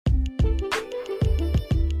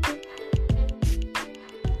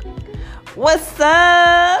What's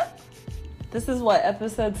up? This is what,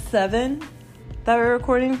 episode 7 that we're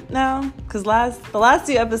recording now? Because the last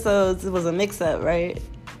 2 episodes, it was a mix-up, right?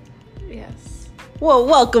 Yes. Well,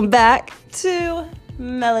 welcome back to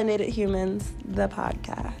Melanated Humans, the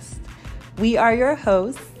podcast. We are your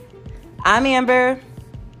hosts. I'm Amber.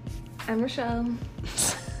 I'm Rochelle.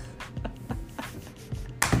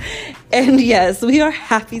 And yes, we are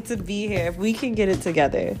happy to be here if we can get it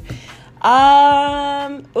together.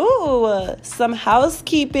 Some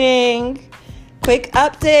housekeeping, quick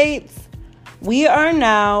updates. We are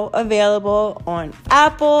now available on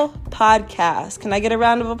Apple Podcasts. Can I get a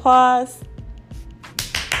round of applause?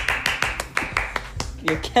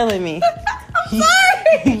 You're killing me. I'm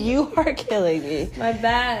sorry. You are killing me. My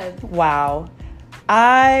bad. Wow.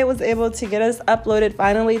 I was able to get us uploaded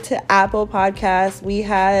finally to Apple Podcasts. We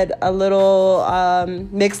had a little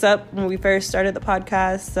mix-up when we first started the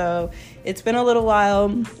podcast, so it's been a little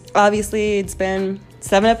while. Obviously, it's been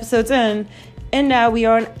 7 episodes in, and now we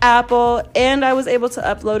are on Apple, and I was able to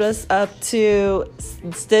upload us up to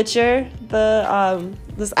Stitcher,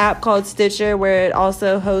 this app called Stitcher, where it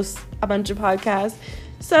also hosts a bunch of podcasts.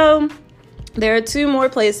 So there are 2 more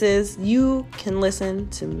places you can listen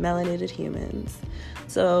to Melanated Humans.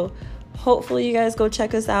 So hopefully you guys go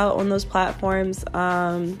check us out on those platforms.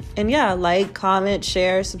 And yeah, like, comment,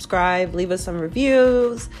 share, subscribe, leave us some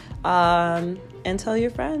reviews, and tell your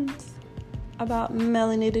friends about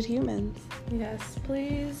Melanated Humans. Yes,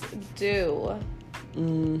 please do.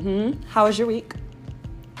 How was your week?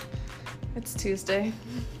 It's Tuesday.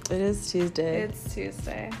 It is Tuesday. It's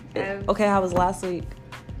Tuesday. Okay, how was last week?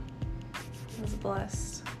 I was blessed.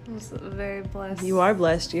 I was very blessed. You are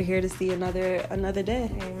blessed. You're here to see another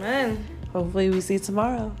day. Amen. Hopefully we see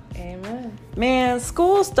tomorrow. Amen. Man,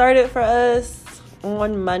 school started for us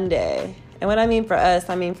on Monday. And when I mean for us,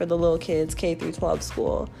 I mean for the little kids, K through 12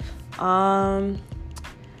 school. And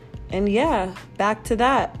yeah, back to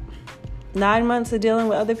that. 9 months of dealing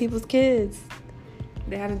with other people's kids.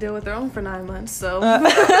 They had to deal with their own for 9 months, so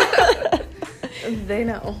they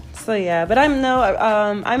know. So yeah, but I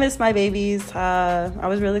miss my babies. I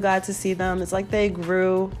was really glad to see them. It's like they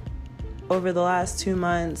grew over the last 2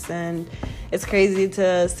 months, and it's crazy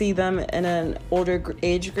to see them in an older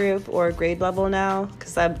age group or grade level now,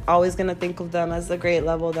 because I'm always going to think of them as the grade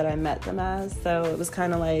level that I met them as. So it was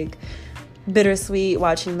kind of like bittersweet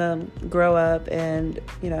watching them grow up and,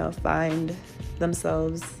 find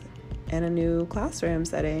themselves in a new classroom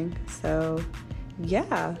setting. So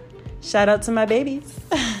yeah, shout out to my babies.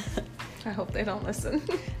 I hope they don't listen.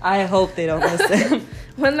 I hope they don't listen.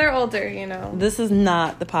 When they're older, This is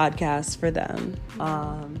not the podcast for them.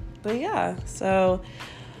 But yeah, so,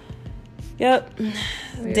 yep.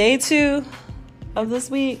 Day 2 of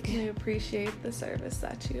this week. We appreciate the service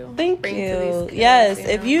that you Thank bring you. to these kids. Yes,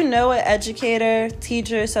 if you know an educator,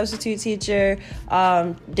 teacher, substitute teacher,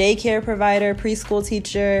 daycare provider, preschool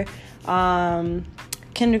teacher,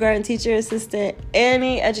 kindergarten teacher, assistant,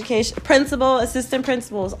 any education, principal, assistant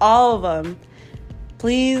principals, all of them,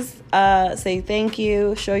 please say thank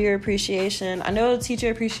you, show your appreciation. I know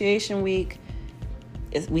Teacher Appreciation Week,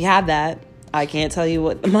 we have that. I can't tell you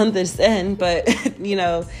what the month it's in, but,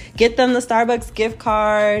 get them the Starbucks gift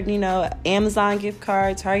card, Amazon gift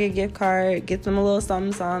card, Target gift card, get them a little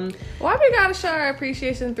something. Why we gotta show our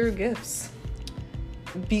appreciation through gifts?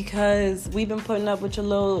 Because we've been putting up with your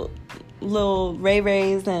little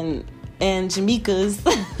Ray-Rays and Jamikas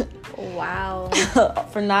Wow.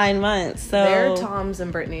 for 9 months. So there are Toms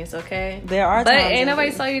and Brittany's, okay? There are but Toms ain't and nobody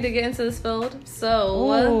Brittany's. saw you to get into this field,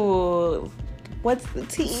 so ooh, what's the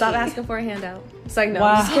tea? Stop asking for a handout. It's like, no,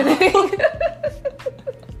 Wow. I'm just kidding.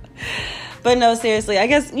 But no, seriously, I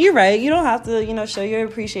guess you're right. You don't have to, show your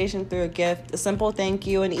appreciation through a gift. A simple thank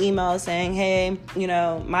you, an email saying, hey,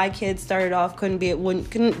 my kid started off couldn't be.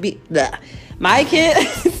 My kid.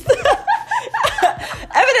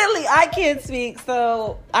 Evidently, I can't speak,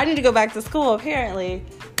 so I need to go back to school, apparently.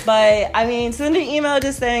 But, send an email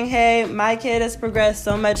just saying, hey, my kid has progressed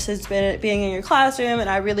so much since being in your classroom, and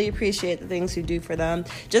I really appreciate the things you do for them.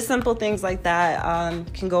 Just simple things like that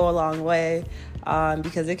can go a long way,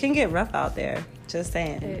 because it can get rough out there. Just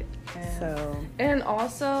saying. It can. So. And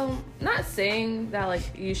also, not saying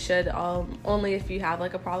that, you should only if you have, a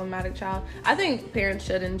problematic child. I think parents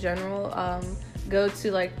should, in general, go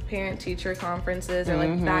to, parent-teacher conferences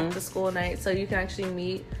or, back-to-school nights so you can actually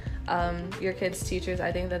meet your kids' teachers.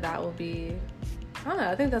 I think that will be, I don't know,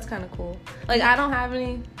 I think that's kind of cool. I don't have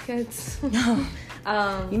any kids.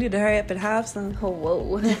 You need to hurry up and have some. Oh,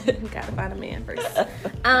 whoa. Gotta find a man first.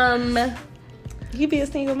 You be a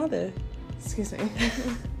single mother. Excuse me.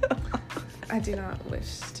 I do not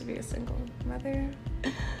wish to be a single mother.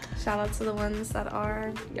 Shout out to the ones that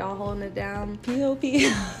are. Y'all holding it down. P.O.P.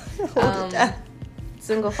 Hold it down.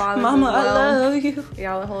 Single fathers. Mama, as well. I love you.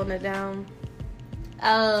 Y'all are holding it down.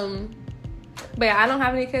 But yeah, I don't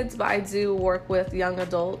have any kids, but I do work with young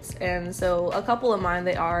adults. And so a couple of mine,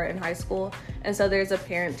 they are in high school. And so there's a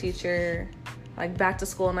parent-teacher, like back to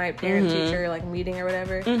school night, parent-teacher, like meeting or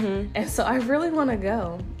whatever. And so I really want to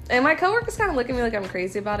go. And my coworkers kind of look at me like I'm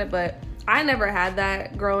crazy about it, but I never had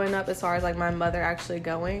that growing up as far as like my mother actually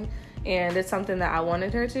going. And it's something that I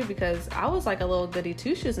wanted her to because I was like a little goody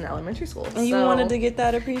two-shoes in elementary school. And you wanted to get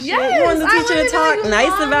that appreciation. Yes, you wanted the teacher to talk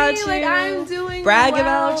nice about you. Like, I'm doing brag well.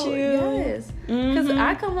 about you. Yes. Because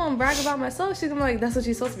I come home and brag about myself. She's gonna be like, that's what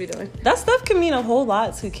she's supposed to be doing. That stuff can mean a whole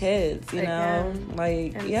lot to kids, you It know? can.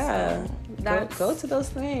 Like, And yeah. so Go to those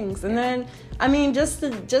things. And then, I mean, just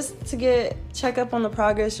to check up on the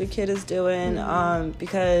progress your kid is doing,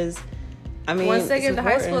 because... I mean, once they get into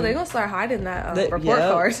high school, they're gonna start hiding that report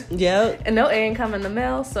card. Yep. And no A ain't come in the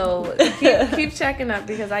mail, so keep checking up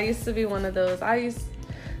because I used to be one of those.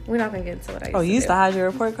 We're not gonna get into what I used to do. Oh, you used to hide your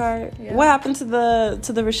report card? Yeah. What happened to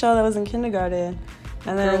the Rochelle that was in kindergarten?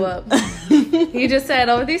 And then grew up. He just said,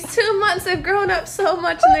 "Oh, these 2 months they've grown up so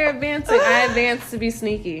much and they're advancing." I advanced to be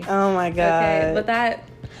sneaky. Oh my God. Okay,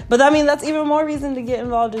 But I mean, that's even more reason to get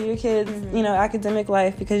involved in your kids, academic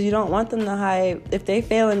life, because you don't want them to hide if they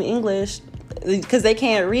fail in English because they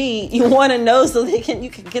can't read. You want to know so you can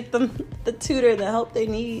get them the tutor, the help they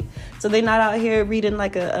need, so they're not out here reading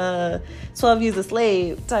like a 12 Years a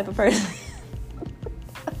Slave type of person.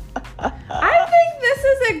 I think this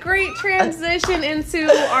is a great transition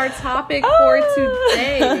into our topic for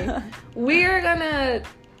today. We are gonna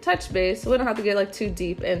touch base. We don't have to get like too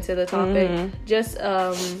deep into the topic. Just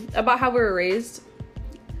about how we were raised.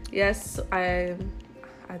 Yes, I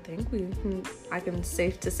think I can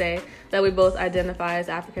safe to say that we both identify as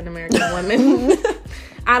African American women.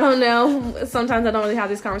 I don't know. Sometimes I don't really have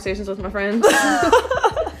these conversations with my friends.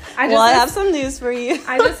 I have some news for you.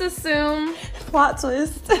 I just assume plot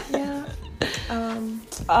twist. Yeah.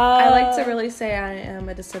 I like to really say I am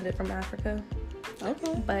a descendant from Africa.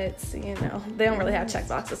 Okay. But, they don't really have check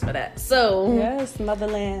boxes for that. So. Yes,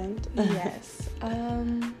 motherland. Yes.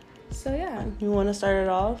 So, yeah. You want to start it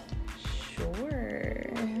off? Sure.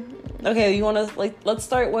 Okay, you want to, let's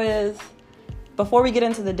start with, before we get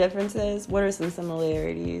into the differences, what are some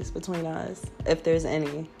similarities between us, if there's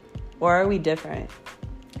any? Or are we different?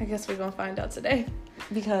 I guess we're going to find out today.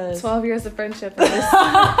 Because 12 years of friendship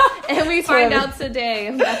and we find out today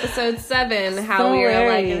in episode 7 how we are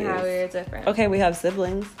alike and how we are different. Okay, we have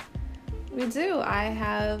siblings. We do. I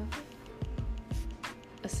have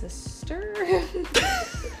a sister.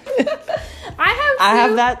 I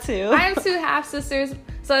have that too. I have 2 half sisters.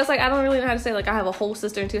 So it's like I don't really know how to say I have a whole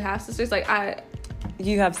sister and 2 half sisters.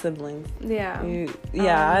 You have siblings. Yeah.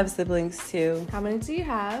 I have siblings too. How many do you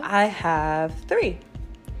have? I have 3.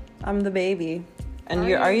 I'm the baby. And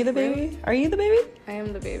are you the baby? Are you the baby? I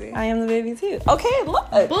am the baby. I am the baby too. Okay, look.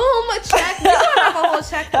 Boom, a check. You don't have a whole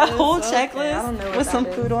checklist. A whole checklist I don't know what with some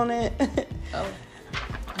is. Food on it. Oh.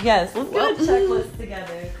 Yes, let's get a checklist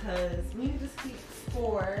together because we just keep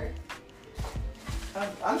score.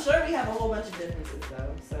 I'm sure we have a whole bunch of differences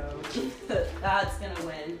though, so that's gonna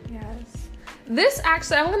win. Yes. This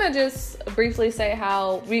actually, I'm gonna just briefly say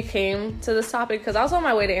how we came to this topic because I was on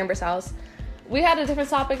my way to Amber's house. We had a different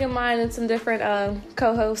topic in mind and some different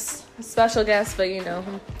co-hosts, special guests, but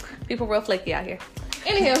people real flaky out here.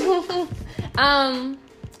 Anywho, and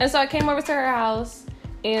so I came over to her house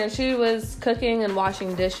and she was cooking and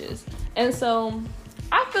washing dishes. And so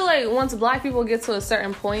I feel like once Black people get to a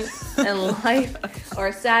certain point in life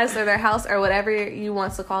or status or their house or whatever you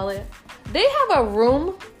want to call it, they have a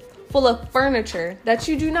room full of furniture that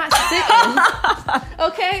you do not sit in.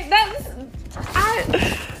 Okay?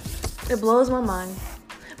 It blows my mind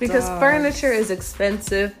because furniture is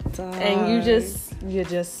expensive and you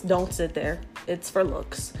just don't sit there. It's for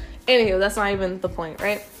looks. Anywho, that's not even the point,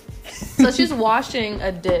 right? So she's washing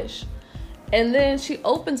a dish and then she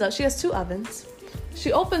has 2 ovens.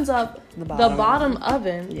 She opens up the bottom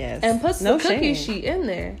oven and puts the cookie sheet in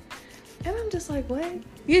there. And I'm just like, what?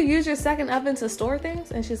 You use your second oven to store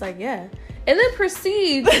things? And she's like, yeah. And then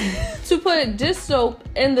proceeds to put dish soap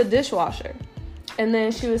in the dishwasher. And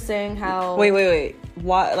then she was saying how... Wait.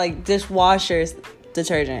 Like dishwasher's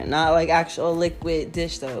detergent, not like actual liquid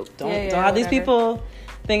dish soap. Don't have these people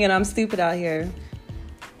thinking I'm stupid out here.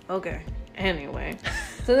 Okay. Anyway.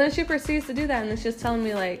 So then she proceeds to do that. And then she's telling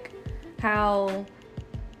me how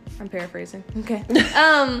I'm paraphrasing. Okay.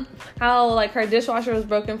 How like her dishwasher was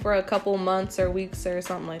broken for a couple months or weeks or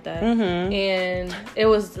something like that. Mm-hmm. And it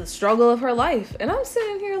was the struggle of her life. And I'm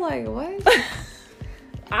sitting here like, what?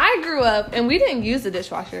 I grew up and we didn't use the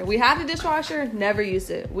dishwasher. We had the dishwasher, never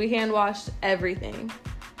used it. We hand washed everything.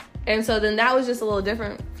 And so then that was just a little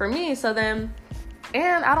different for me. So then,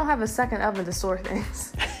 and I don't have a second oven to store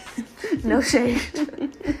things. No shade.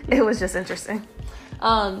 It was just interesting.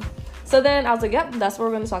 So then I was like, yep, that's what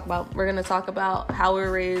we're going to talk about. We're going to talk about how we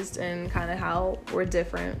were raised and kind of how we're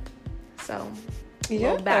different. So, a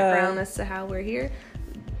little background as to how we're here.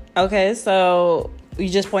 Okay, so you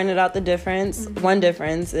just pointed out the difference. Mm-hmm. One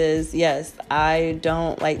difference is, yes, I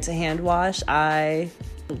don't like to hand wash. My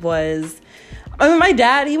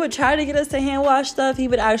dad, he would try to get us to hand wash stuff. He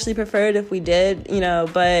would actually prefer it if we did,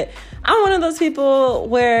 but I'm one of those people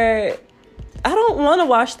where I don't want to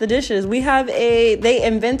wash the dishes. They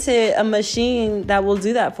invented a machine that will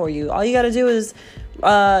do that for you. All you got to do is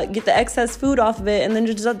get the excess food off of it and then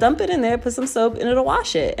just dump it in there, put some soap, and it'll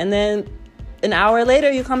wash it. And then an hour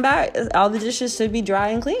later, you come back, all the dishes should be dry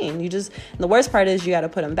and clean. The worst part is you got to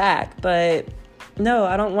put them back. But no,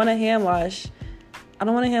 I don't want to hand wash. I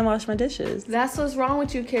don't want to hand wash my dishes. That's what's wrong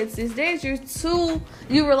with you kids these days.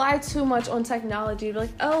 You rely too much on technology. You're like,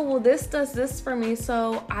 oh, well, this does this for me,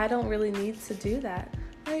 so I don't really need to do that.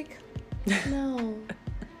 Like, no.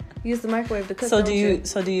 Use the microwave to cook. So do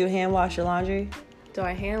you hand wash your laundry? Do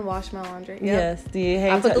I hand wash my laundry? Yep. Yes. Do you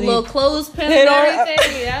I put the little clothespin and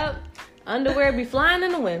everything. Yep. Underwear be flying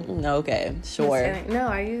in the wind. Okay, sure. No,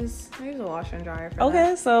 I use a washer and dryer for that.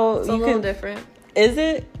 Okay, so it's a little different. Is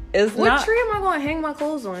it? What tree am I going to hang my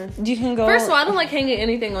clothes on? You can go. First of all, I don't like hanging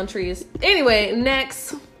anything on trees. Anyway,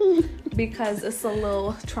 next, because it's a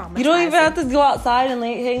little traumatizing. You don't even have to go outside and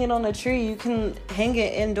hang it on a tree. You can hang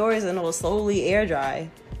it indoors and it will slowly air dry.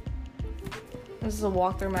 Just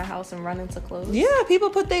walk through my house and run into clothes. Yeah, people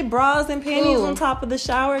put their bras and panties on top of the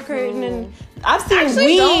shower curtain, and I've seen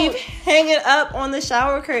weave hanging up on the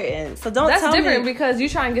shower curtain. So don't tell me. That's different because you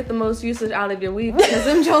try and get the most usage out of your weave because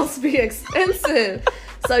them joints be expensive.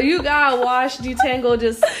 So you gotta wash, detangle.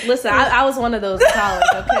 Just listen. I was one of those in college.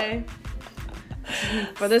 Okay.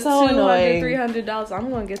 For this $200, $300, I'm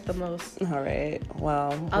gonna get the most. All right.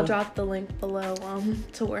 Well, I'll drop the link below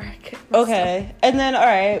to where I get. Okay, stuff. And then all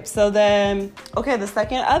right. So then, the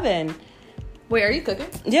second oven. Wait, are you cooking?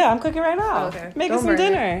 Yeah, I'm cooking right now. Oh, okay. Making some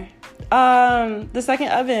dinner. The second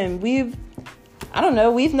oven. We've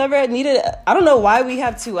never needed. I don't know why we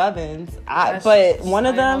have two ovens, but one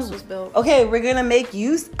of them. Okay, we're gonna make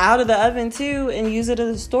use out of the oven too and use it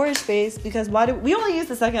as a storage space because we only use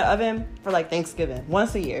the second oven for like Thanksgiving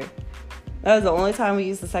once a year. That was the only time we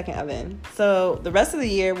used the second oven. So the rest of the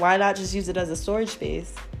year, why not just use it as a storage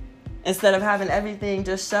space instead of having everything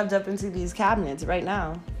just shoved up into these cabinets right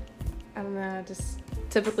now? I don't know. I just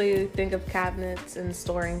typically think of cabinets and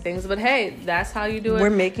storing things, but hey, that's how you do it. We're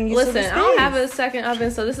making use of the space. I don't have a second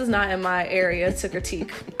oven, so this is not in my area to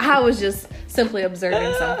critique. I was just simply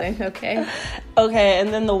observing something. Okay,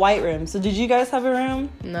 and then the white room. So did you guys have a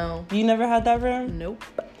room? No. You never had that room? Nope.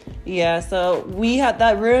 Yeah, so we had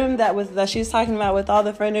that room that she was talking about with all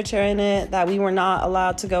the furniture in it that we were not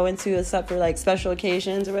allowed to go into except for like special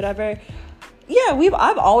occasions or whatever. Yeah,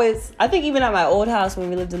 I think even at my old house when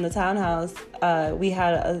we lived in the townhouse, we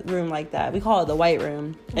had a room like that. We call it the white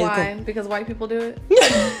room. Why? Because white people do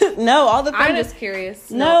it? No, all the I'm just curious.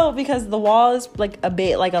 No, because the wall is like a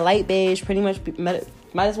light beige, pretty much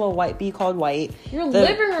might as well be called white. Your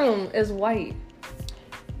living room is white.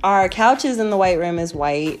 Our couches in the white room is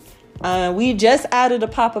white. We just added a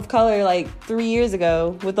pop of color like 3 years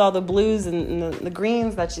ago with all the blues and the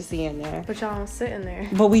greens that you see in there. But y'all don't sit in there.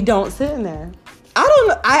 But we don't sit in there. I don't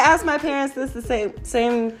know. I asked my parents this the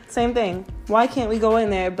same thing. Why can't we go in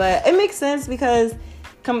there? But it makes sense because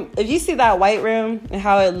if you see that white room and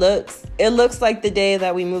how it looks like the day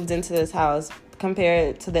that we moved into this house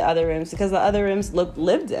compared to the other rooms because the other rooms look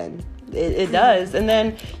lived in. It does. And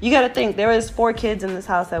then you got to think there was 4 kids in this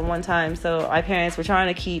house at one time. So my parents were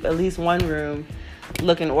trying to keep at least one room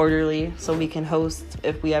looking orderly so we can host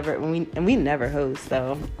if we ever, and we never host.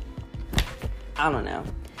 So I don't know.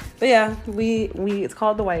 But yeah, it's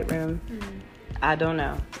called the white room. I don't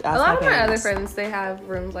know. A lot of my other friends, they have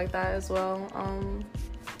rooms like that as well.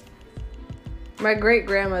 My great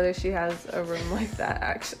grandmother, she has a room like that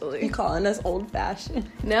actually. You calling us old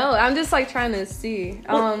fashioned? No, I'm just like trying to see.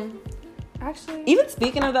 Actually, even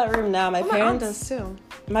speaking of that room now, my aunt parents does too.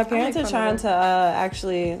 My parents are trying to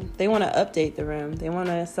actually, they want to update the room. They want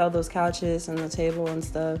to sell those couches and the table and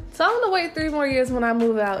stuff. So I'm gonna wait 3 more years when I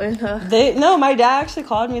move out. And No, my dad actually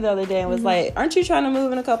called me the other day and was like, "Aren't you trying to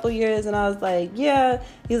move in a couple years?" And I was like, "Yeah."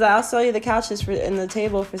 He's like, "I'll sell you the couches and the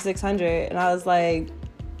table for $600." And I was like,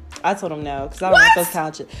 I told him no because I don't want those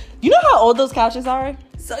couches. You know how old those couches are?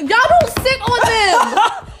 So y'all don't sit on them.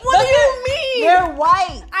 What do you mean? They're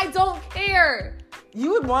white. I don't care.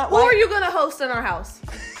 You would want Who white. are you gonna host in our house?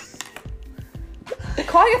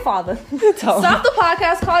 Call your father. Stop the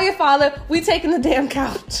podcast. Call your father. We taking the damn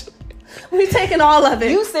couch. We taking all of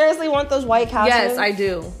it. You seriously want those white couches? Yes, I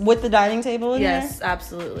do. With the dining table in there? Yes,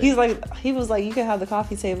 absolutely. He was like, you can have the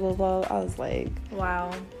coffee table. Well, I was like,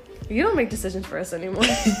 wow. You don't make decisions for us anymore.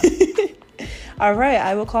 all right,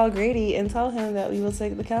 I will call Grady and tell him that we will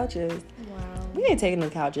take the couches. Wow. We ain't taking the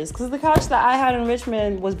couches because the couch that I had in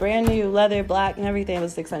Richmond was brand new, leather, black, and everything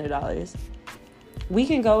was $600. We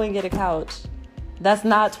can go and get a couch that's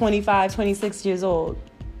not 25, 26 years old.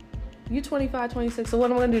 You 25, 26, so what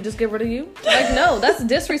am I gonna do? Just get rid of you? Like, no, that's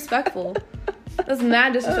disrespectful. That's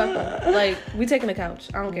mad disrespectful. Like, we taking the couch.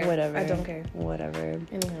 I don't care. Whatever. I don't care. Whatever.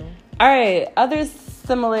 Anyhow. All right, other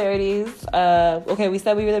similarities. Okay, we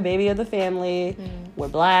said we were the baby of the family. We're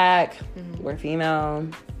black. We're female.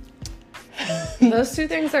 Those two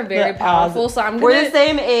things are very powerful. So we're the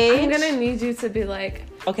same age. I'm gonna need you to be like,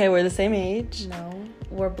 okay, we're the same age. no,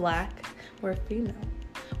 we're black. We're female.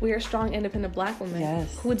 We are strong, independent black women.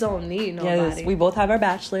 Yes. Who don't need nobody. Yes, we both have our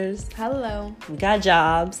bachelors. Hello. We got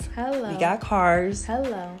jobs. Hello. We got cars.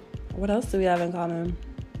 Hello. What else do we have in common?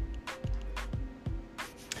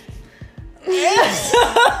 This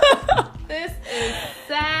is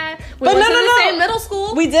sad. We But went to no, the no. same middle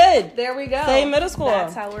school. We did. There we go. Same middle school.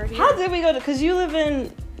 That's how we're here. How did we go to? Because you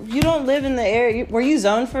don't live in the area. Were you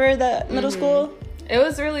zoned for that middle school? It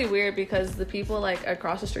was really weird because the people like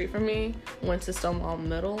across the street from me went to Stonewall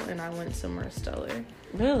Middle and I went to Marsteller.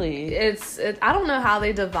 Really? I don't know how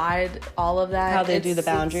they divide all of that. How they do the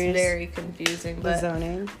boundaries. It's very confusing. The But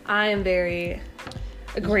zoning. I am very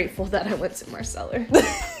grateful that I went to Marsteller.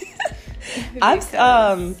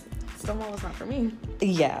 Stonewall was not for me.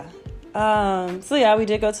 Yeah. So yeah, we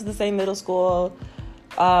did go to the same middle school.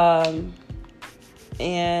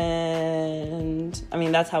 And I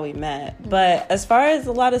mean, that's how we met. But as far as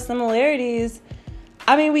a lot of similarities,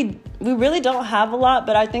 I mean, we really don't have a lot,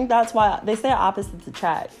 but I think that's why they say opposites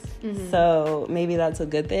attract. So maybe that's a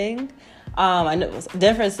good thing. I know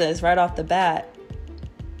differences right off the bat.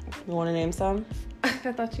 You want to name some? I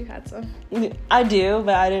thought you had some. I do,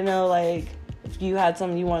 but I didn't know like if you had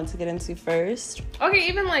something you wanted to get into first. Okay,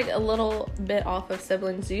 even like a little bit off of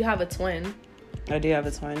siblings. Do you have a twin? I do have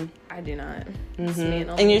a twin. I do not. It's me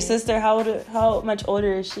And your sister, how much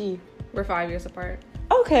older is she? We're 5 years apart.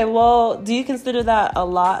 Okay, well, do you consider that a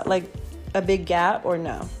lot, like a big gap, or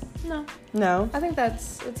no? No. No? I think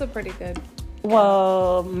it's a pretty good.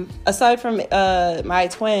 Well, aside from my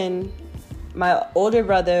twin, my older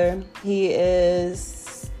brother, he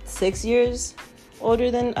is 6 years older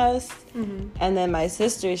than us. And then my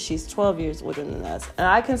sister, she's 12 years older than us. And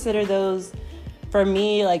I consider those, for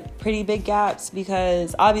me, like pretty big gaps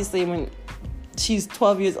because obviously when she's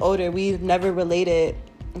 12 years older, we've never related,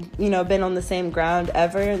 been on the same ground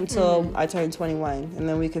ever until I turned 21. And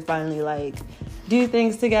then we could finally like do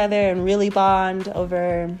things together and really bond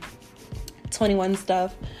over 21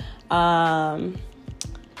 stuff.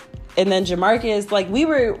 And then Jamarcus, like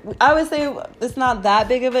I would say it's not that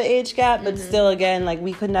big of an age gap, but still, again, like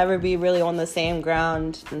we could never be really on the same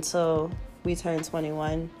ground until we turned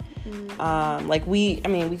 21.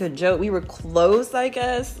 We could joke, we were close, I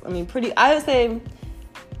guess. I would say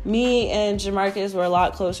me and Jamarcus were a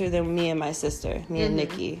lot closer than me and my sister, me and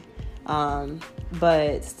Nikki.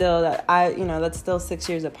 But still, that's still 6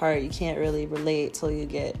 years apart. You can't really relate till you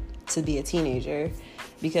get to be a teenager,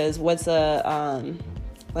 because what is a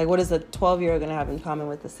 12-year-old gonna have in common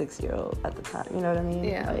with a 6-year-old at the time? You know what I mean?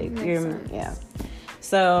 Yeah, like makes sense. Yeah.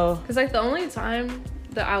 So, because like the only time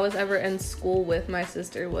that I was ever in school with my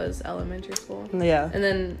sister was elementary school. Yeah. And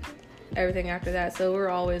then everything after that. So we're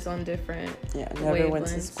always on different. Yeah, never went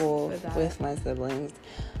to school with my siblings.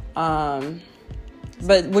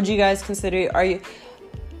 But would you guys consider?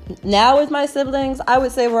 Now with my siblings, I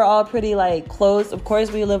would say we're all pretty like close. Of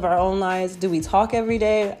course, we live our own lives. Do we talk every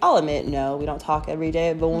day? I'll admit, no, we don't talk every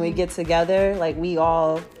day. But when we get together, like we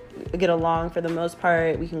all get along for the most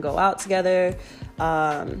part. We can go out together.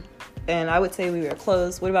 And I would say we were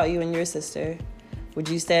close. What about you and your sister? Would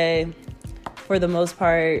you say, for the most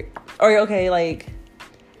part, or okay, like,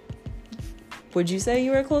 would you say you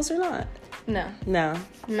were close or not? No.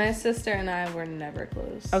 My sister and I were never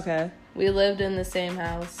close. Okay. We lived in the same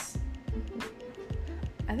house,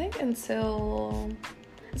 I think, until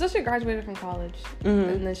she graduated from college.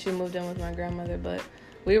 And then she moved in with my grandmother, but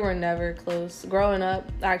we were never close. Growing up,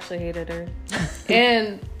 I actually hated her.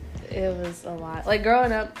 And it was a lot. Like,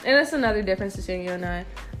 growing up, and it's another difference between you and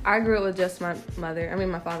I grew up with just my mother. I mean,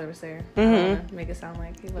 my father was there. I don't want to make it sound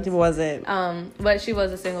like he wasn't. He wasn't. But she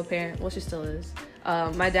was a single parent. Well, she still is.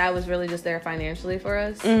 My dad was really just there financially for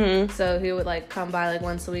us. So he would, like, come by, like,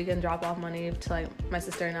 once a week and drop off money to, like, my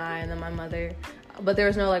sister and I, and then my mother. But there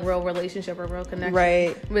was no, like, real relationship or real connection.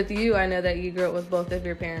 Right. With you, I know that you grew up with both of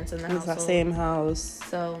your parents in the household. The same house.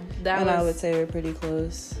 So that I would say we're pretty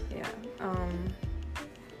close. Yeah.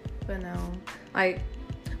 But no. Like,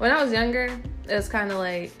 when I was younger, it was kind of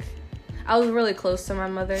like, I was really close to my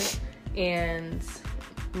mother, and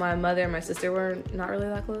my mother and my sister were not really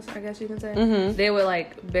that close, I guess you can say. They would,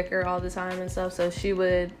 like, bicker all the time and stuff, so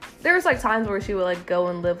there was, like, times where she would, like, go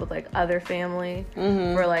and live with, like, other family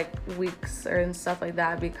for, like, weeks and stuff like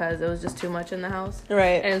that, because it was just too much in the house.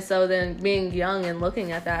 Right. And so then being young and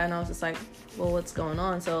looking at that, and I was just like, well, what's going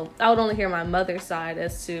on? So I would only hear my mother's side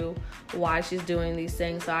as to why she's doing these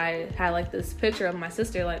things. So I had, like, this picture of my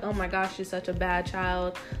sister, like, oh my gosh, she's such a bad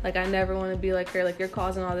child. Like, I never want to be like her. Like, you're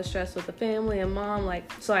causing all the stress with the family and mom.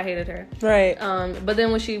 Like, so I hated her. Right. But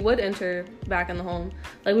then when she would enter back in the home,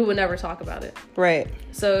 like, we would never talk about it. Right.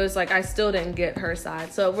 So it was like, I still didn't get her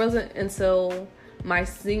side. So it wasn't until my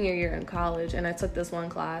senior year in college, and I took this one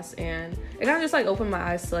class, and it kind of just, like, opened my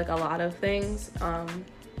eyes to, like, a lot of things.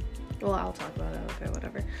 Well, I'll talk about it. Okay,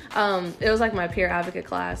 whatever. It was, like, my peer advocate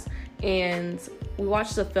class, and we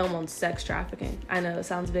watched a film on sex trafficking. I know it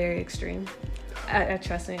sounds very extreme. I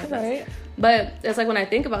trust me. Right. But it's like, when I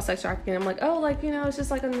think about sex trafficking, I'm like, oh, like, you know, it's just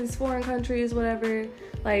like in these foreign countries, whatever.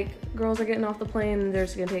 Like, girls are getting off the plane and they're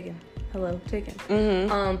just getting taken. Taken.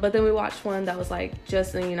 But then we watched one that was, like,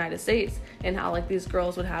 just in the United States, and how, like, these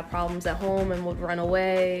girls would have problems at home and would run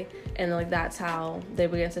away, and, like, that's how they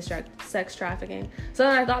began to sex trafficking. So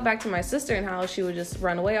then I thought back to my sister and how she would just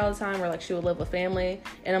run away all the time, or, like, she would live with family,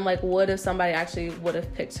 and I'm like, what if somebody actually would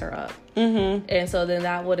have picked her up? And so then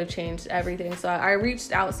that would have changed everything. So I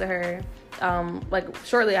reached out to her, like,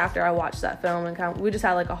 shortly after I watched that film, and we just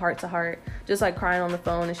had, like, a heart-to-heart, just, like, crying on the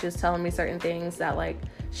phone, and she was telling me certain things that, like,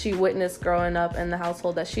 she witnessed growing up in the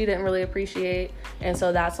household that she didn't really appreciate, and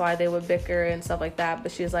so that's why they would bicker and stuff like that.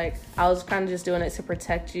 But she's like, I was kind of just doing it to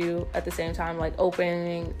protect you, at the same time, like,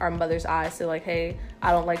 opening our mother's eyes to, like, hey,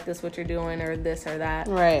 I don't like this, what you're doing, or this or that.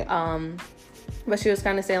 Right. But she was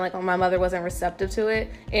kind of saying, like, oh, my mother wasn't receptive to it.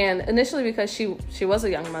 And initially, because she was a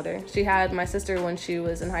young mother. She had my sister when she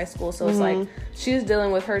was in high school. So it's like, she's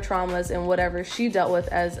dealing with her traumas and whatever she dealt with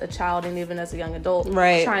as a child and even as a young adult.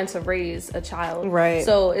 Right. Trying to raise a child. Right.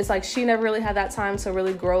 So it's like, she never really had that time to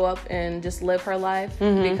really grow up and just live her life,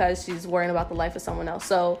 because she's worrying about the life of someone else.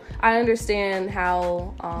 So I understand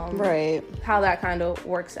how, how that kind of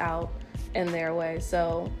works out in their way.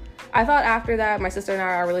 So I thought after that, my sister and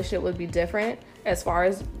I, our relationship would be different as far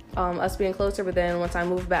as us being closer. But then once I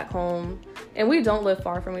moved back home, and we don't live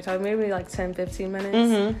far from each other, maybe like 10-15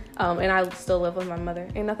 minutes, and I still live with my mother.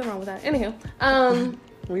 Ain't nothing wrong with that. Anywho,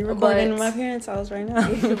 we recording in my parents' house right now.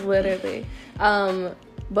 Literally.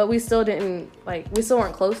 But we still we still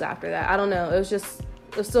weren't close after that. I don't know. It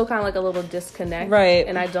was still kind of like a little disconnect. Right.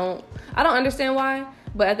 And I don't understand why,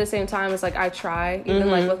 but at the same time, it's like, I try, even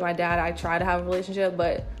like with my dad, I try to have a relationship,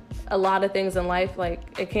 but a lot of things in life,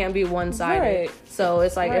 like, it can't be one-sided. Right. So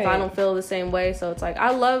it's like, if I don't feel the same way, so it's like,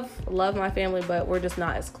 I love my family, but we're just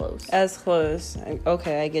not as close.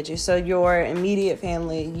 Okay, I get you. So your immediate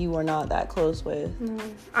family, you were not that close with.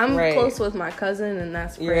 I'm close with my cousin, and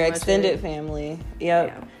that's pretty your much extended it. Family.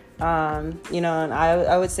 Yep. Yeah. You know, and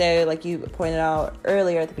I would say, like you pointed out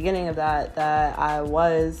earlier at the beginning of that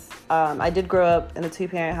I did grow up in a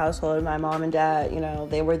 2-parent household. My mom and dad, you know,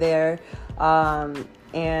 they were there.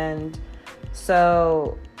 And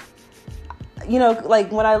so, you know,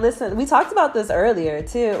 like, when I listened, we talked about this earlier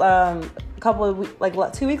too, a couple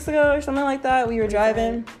of 2 weeks ago or something like that. We were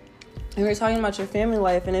driving and we were talking about your family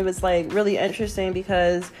life, and it was, like, really interesting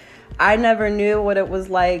because I never knew what it was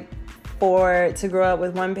like to grow up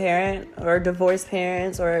with one parent, or divorced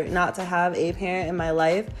parents, or not to have a parent in my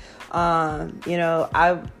life. You know,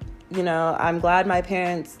 I'm glad my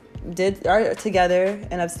parents are together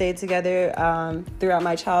and have stayed together throughout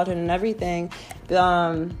my childhood and everything.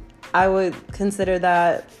 I would consider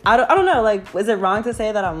that, I don't know, like, is it wrong to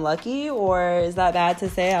say that I'm lucky, or is that bad to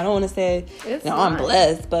say? I don't want to say I'm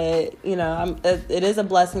blessed, but, you know, it is a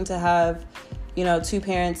blessing to have two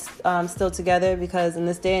parents still together, because in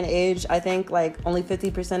this day and age, I think like only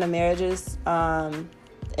 50% of marriages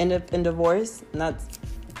end up in divorce, and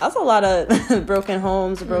that's a lot of broken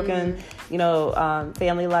homes, broken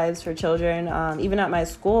family lives for children. Even at my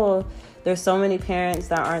school, there's so many parents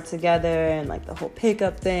that aren't together, and like the whole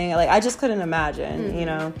pickup thing, like I just couldn't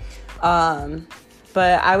imagine.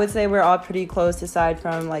 But I would say we're all pretty close, aside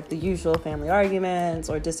from like the usual family arguments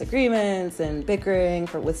or disagreements and bickering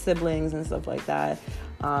with siblings and stuff like that.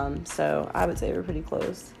 So I would say we're pretty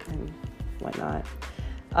close and whatnot.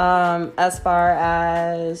 As far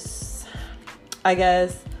as, I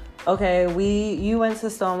guess, okay, you went to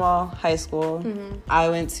Stonewall High School. Mm-hmm. I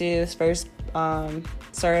went to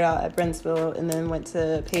started out at Brentsville and then went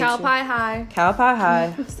to Cal Pi High. Cal Pi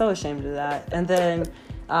High. So ashamed of that. And then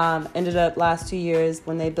ended up last 2 years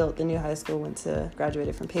when they built the new high school,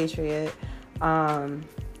 graduated from Patriot.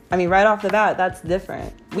 Right off the bat, that's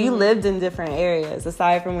different. We lived in different areas,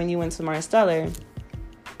 aside from when you went to Marsteller.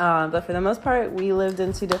 But for the most part, we lived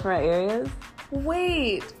in 2 different areas.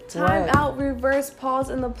 Wait, time out, reverse, pause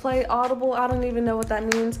in the play, audible. I don't even know what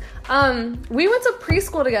that means. We went to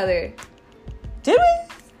preschool together. Did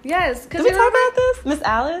we? Yes. Did we talk about this? Miss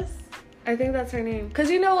Alice? I think that's her name.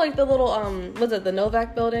 Because like the little, was it the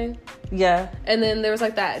Novak building? Yeah. And then there was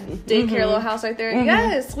like that daycare little house right there. Mm-hmm.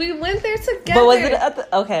 Yes, we went there together. But was it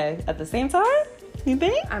at the same time? You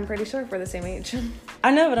think? I'm pretty sure we're the same age.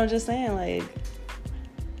 I know, but I'm just saying, like,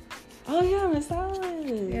 oh yeah, Miss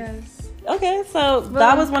Alice. Yes. Okay, so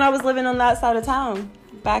that was when I was living on that side of town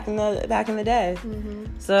back in the day. Mm-hmm.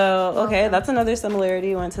 So okay, that's another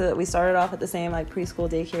similarity. We started off at the same like preschool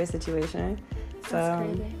daycare situation. So, that's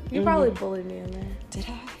crazy. You probably bullied me in there. Did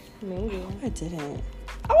I? Maybe. No, I didn't.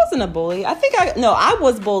 I wasn't a bully. I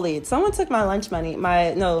was bullied. Someone took my lunch money.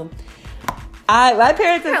 My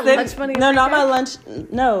parents had lunch money. No, not my lunch.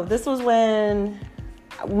 No, this was when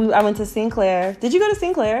I went to Sinclair. Did you go to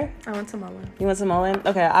Sinclair? I went to Mullen. You went to Mullen?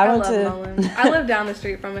 Okay, I love Mullen. I live down the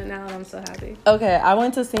street from it now, and I'm so happy. Okay, I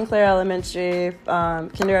went to Sinclair Elementary,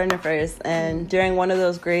 kindergarten and first, and during one of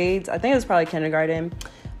those grades, I think it was probably kindergarten,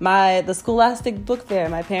 the Scholastic Book Fair,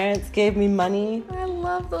 my parents gave me money. I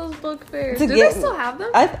love those book fairs. Do they still have them?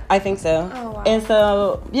 I think so. Oh, wow. And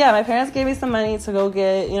so, yeah, my parents gave me some money to go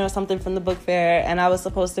get, something from the book fair, and I was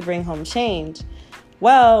supposed to bring home change.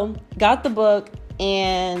 Well, got the book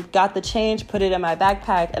and got the change, put it in my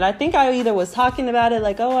backpack, and I think I either was talking about it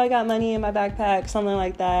like, oh, I got money in my backpack, something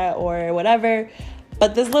like that, or whatever,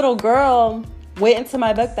 but this little girl went into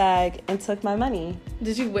my book bag and took my money.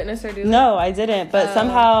 Did you witness her do that? No, I didn't, but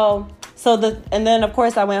somehow, and then of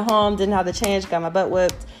course I went home, didn't have the change, got my butt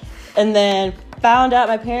whipped, and then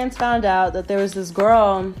my parents found out that there was this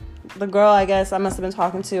girl, the girl I guess I must have been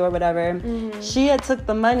talking to or whatever, she had took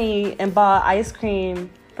the money and bought ice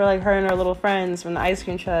cream for like her and her little friends from the ice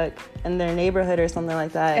cream truck in their neighborhood or something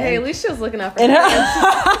like that. Hey, at least she was looking out for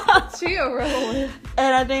her. She a real one.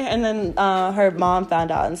 And then her mom found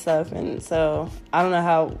out and stuff, and so I don't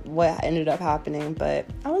know what ended up happening, but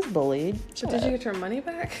I was bullied. But did you get your money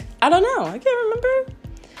back? I don't know. I can't remember.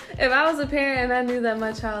 If I was a parent and I knew that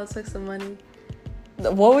my child took some money,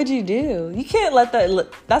 what would you do? You can't let that.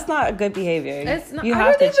 That's not good behavior. It's not.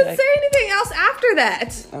 I didn't even say anything else after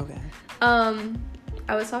that. Okay.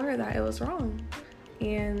 I would tell her that it was wrong,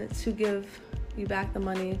 and to give you back the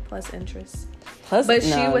money plus interest. But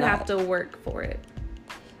she would have to work for it.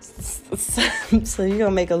 So you're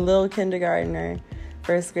gonna make a little kindergartner,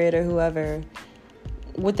 first grader, whoever.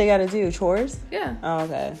 What they gotta do? Chores? Yeah. Oh,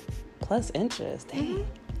 okay. Plus interest. Dang.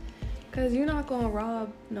 Because you're not gonna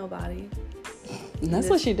rob nobody. And that's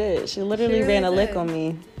what she did. She literally ran a lick on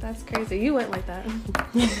me. That's crazy. You went like that.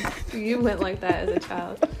 You went like that as a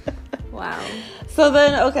child. Wow. So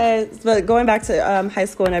then, okay, but going back to high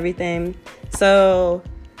school and everything. So,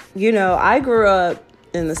 I grew up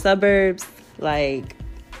in the suburbs. Like,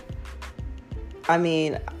 I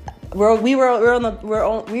mean, we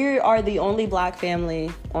are the only black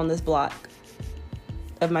family on this block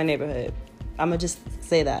of my neighborhood. I'm gonna just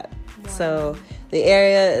say that. Wow. So the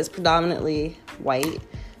area is predominantly white.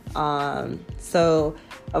 So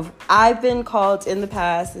I've been called in the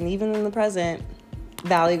past and even in the present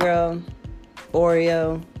Valley Girl,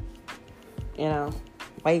 Oreo,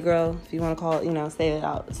 white girl, if you want to call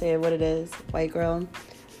it, say what it is, white girl.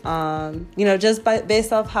 Just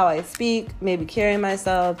based off how I speak, maybe carrying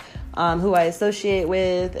myself, who I associate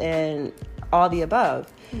with, and all the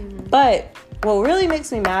above. Mm-hmm. But what really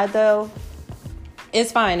makes me mad, though,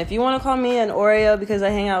 it's fine. If you want to call me an Oreo because I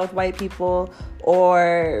hang out with white people,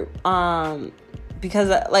 or but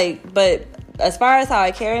as far as how I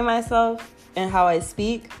carry myself and how I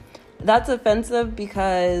speak, that's offensive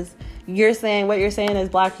because what you're saying is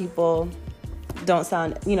black people don't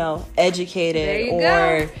sound, educated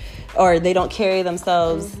or they don't carry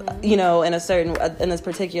themselves, in this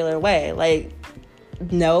particular way. Like,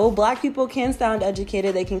 no, black people can sound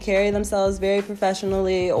educated. They can carry themselves very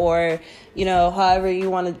professionally or, however you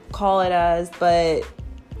want to call it as. But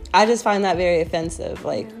I just find that very offensive.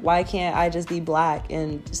 Like, why can't I just be black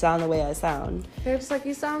and sound the way I sound? They're just like,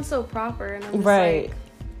 you sound so proper. And I'm just like,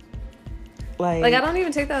 I don't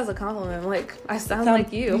even take that as a compliment. Like, I sound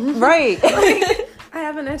like you. Right. Like, I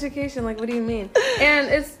have an education. Like, what do you mean? And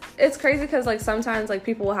it's crazy because, like, sometimes, like,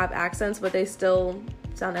 people will have accents, but they still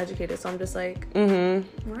sound educated. So I'm just like, why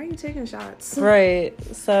are you taking shots? Right.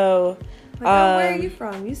 So, like, where are you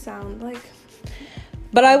from? You sound like...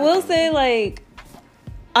 But I will say, like,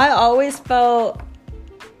 I always felt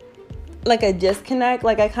like a disconnect.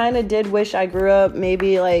 Like, I kind of did wish I grew up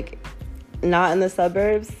maybe, like, not in the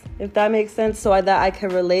suburbs, if that makes sense, so that I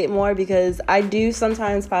could relate more, because I do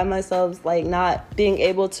sometimes find myself, like, not being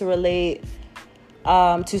able to relate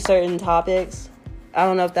to certain topics. I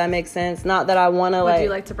don't know if that makes sense. Not that I want to, like... Would you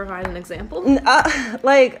like to provide an example?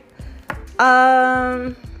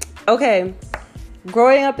 Okay.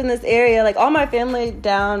 Growing up in this area, like, all my family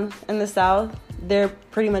down in the South, they're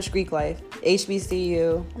pretty much Greek life.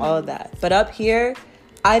 HBCU, all of that. But up here,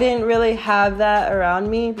 I didn't really have that around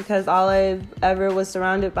me because all I ever was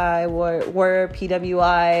surrounded by were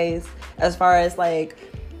PWIs as far as, like,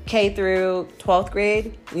 K through 12th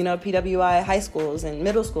grade, PWI high schools and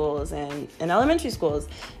middle schools and elementary schools.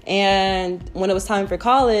 And when it was time for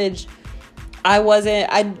college, I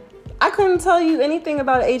couldn't tell you anything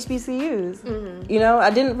about HBCUs. I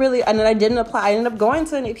didn't really, and then I didn't apply. I ended up going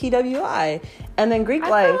to an PWI. And then Greek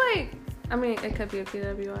life. It could be a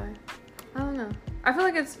PWI. I don't know. I feel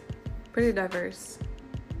like it's pretty diverse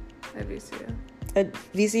at VCU. At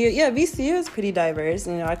VCU, yeah, VCU is pretty diverse.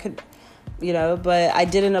 But I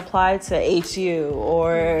didn't apply to HU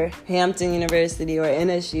or Hampton University or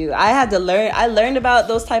NSU. I learned about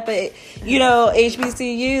those type of,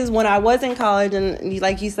 HBCUs when I was in college, and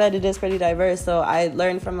like you said, it is pretty diverse. So I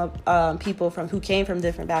learned from people who came from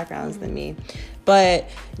different backgrounds than me. But,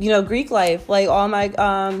 Greek life, like, all my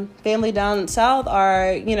family down south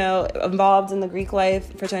are, involved in the Greek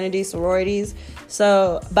life, fraternities, sororities.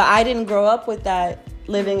 So, but I didn't grow up with that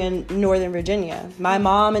living in Northern Virginia. My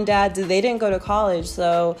mom and dad, they didn't go to college.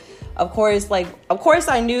 So, of course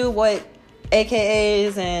I knew what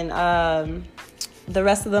AKAs and the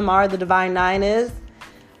rest of them are, the Divine Nine is.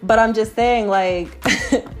 But I'm just saying, like,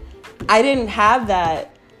 I didn't have that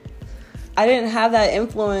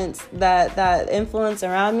influence, that influence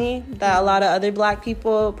around me that a lot of other black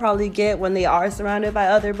people probably get when they are surrounded by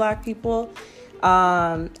other black people.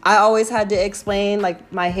 I always had to explain,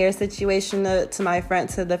 like, my hair situation to my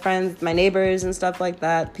friends, my neighbors and stuff like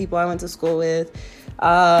that, people I went to school with.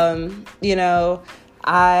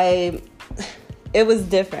 It was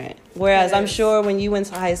different. Whereas I'm sure when you went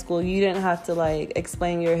to high school, you didn't have to, like,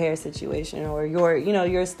 explain your hair situation or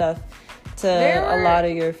your stuff to a lot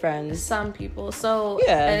of your friends. Some people. So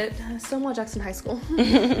at Stonewall Jackson High School,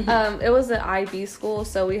 it was an IB school,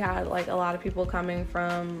 so we had, like, a lot of people coming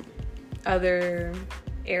from other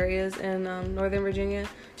areas in Northern Virginia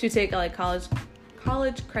to take, like, college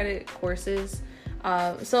credit courses.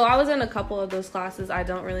 So I was in a couple of those classes. I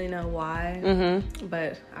don't really know why,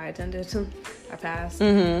 but I attended. I passed.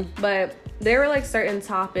 But there were, like, certain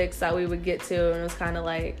topics that we would get to, and it was kind of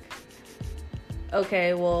like,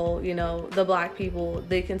 okay, well, the black people,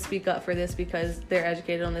 they can speak up for this because they're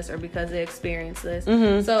educated on this or because they experienced this.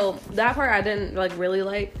 So that part I didn't, like, really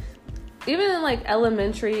like. Even in, like,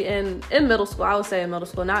 elementary and in middle school, I would say in middle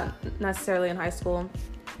school, not necessarily in high school.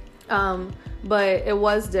 But it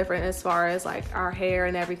was different as far as, like, our hair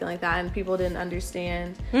and everything like that, and people didn't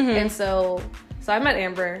understand. And so I met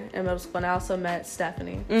Amber in middle school, and I also met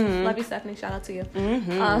Stephanie. Love you, Stephanie. Shout out to you.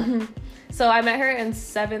 So I met her in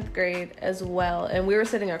 7th grade as well, and we were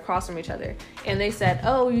sitting across from each other. And they said,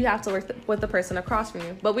 oh, you have to work with the person across from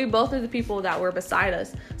you. But we both knew the people that were beside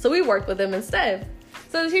us, so we worked with them instead.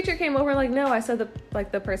 So the teacher came over, like, no, I said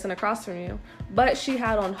the person across from you. But she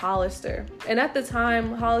had on Hollister. And at the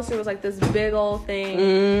time, Hollister was, like, this big old thing.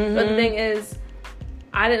 But the thing is,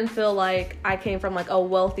 I didn't feel like I came from, like, a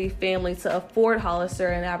wealthy family to afford Hollister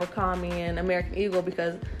and Abercrombie and American Eagle,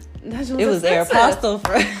 because It was Aeropostale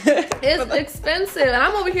for It's expensive, and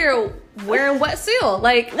I'm over here wearing Wet Seal.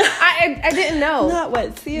 Like I didn't know. Not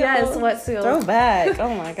Wet Seal. Yes, Wet Seal. Throwback.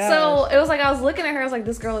 Oh my god. So it was like I was looking at her. I was like,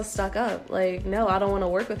 this girl is stuck up. Like, no, I don't want to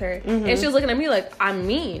work with her. And she was looking at me like I'm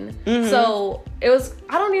mean. So it was.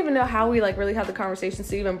 I don't even know how we like really had the conversations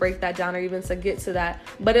to even break that down or even to get to that.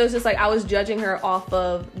 But it was just like I was judging her off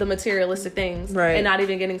of the materialistic things, and not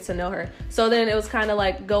even getting to know her. So then it was kind of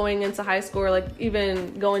like going into high school, or like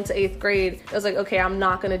even going to 8th grade. It was like, okay, I'm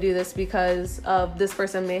not gonna do this because of this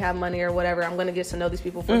person may have money or whatever. I'm gonna get to know these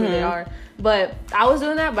people for who they are. But I was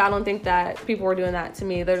doing that, but I don't think that people were doing that to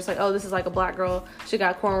me. They're just like, oh, this is like a black girl. She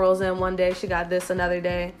got cornrows in one day. She got this another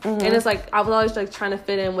day. And it's like I was always like trying to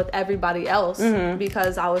fit in with everybody else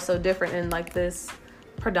because I was so different in like this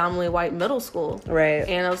predominantly white middle school. Right.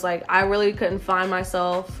 And I was like, I really couldn't find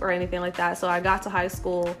myself or anything like that. So I got to high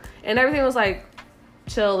school and everything was like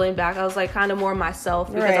chilling back. I was like kind of more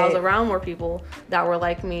myself because I was around more people that were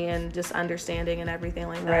like me and just understanding and everything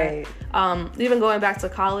like that. Even going back to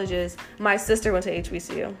colleges, my sister went to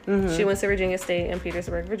HBCU. She went to Virginia State in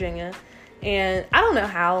Petersburg, Virginia. And I don't know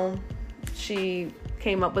how she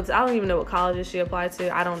came up with, I don't even know what colleges she applied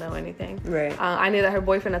to. I don't know anything. I knew that her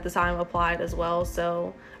boyfriend at the time applied as well,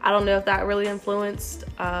 so I don't know if that really influenced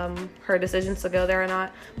her decisions to go there or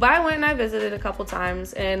not. But I went and I visited a couple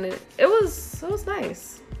times, and it was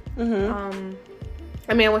nice.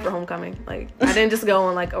 I mean, I went for homecoming. Like, I didn't just go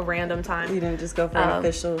on like a random time. You didn't just go for an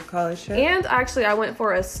official college trip? And actually, I went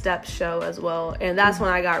for a step show as well, and that's when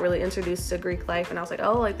I got really introduced to Greek life, and I was like,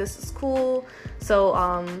 oh, like this is cool.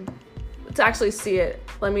 So to actually see it,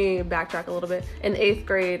 let me backtrack a little bit. In 8th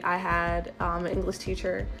grade, I had an English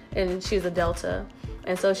teacher, and she's a Delta.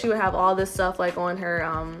 And so she would have all this stuff like on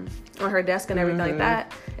her desk and everything like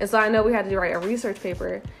that. And so I know we had to write a research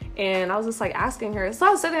paper. And I was just like asking her. So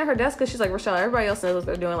I was sitting at her desk because she's like, Rochelle, everybody else knows what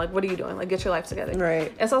they're doing. Like, what are you doing? Like, get your life together.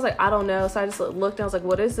 Right. And so I was like, I don't know. So I just looked and I was like,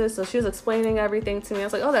 what is this? So she was explaining everything to me. I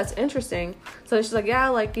was like, oh, that's interesting. So she's like, yeah,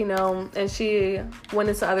 like, you know, and she went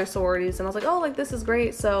into other sororities. And I was like, oh, like, this is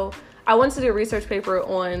great. So I went to do a research paper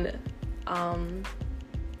on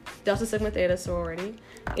Delta Sigma Theta sorority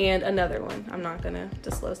and another one. I'm not going to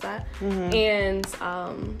disclose that. And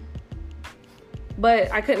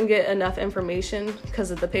but I couldn't get enough information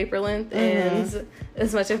because of the paper length and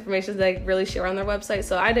as much information as they really share on their website.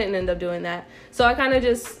 So I didn't end up doing that. So I kind of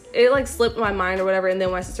just, it like slipped my mind or whatever. And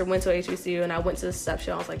then my sister went to HBCU and I went to the step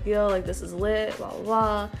show. I was like, yo, like this is lit, blah, blah,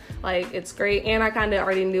 blah. Like it's great. And I kind of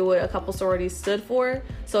already knew what a couple sororities stood for.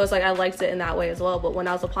 So it's like I liked it in that way as well. But when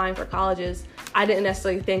I was applying for colleges, I didn't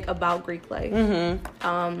necessarily think about Greek life.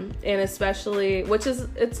 And especially,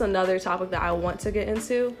 it's another topic that I want to get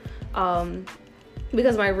into.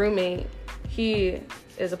 Because my roommate, he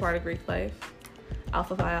is a part of Greek life,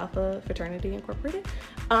 Alpha Phi Alpha Fraternity Incorporated.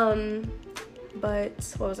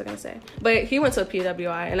 But what was I going to say? But he went to a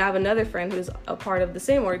PWI, and I have another friend who's a part of the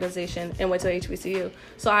same organization and went to HBCU.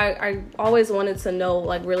 So I always wanted to know,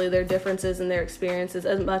 like, really their differences and their experiences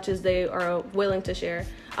as much as they are willing to share.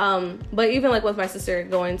 But even, like, with my sister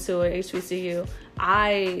going to a HBCU,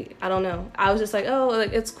 I don't know. I was just like, oh,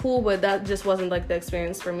 like, it's cool, but that just wasn't, like, the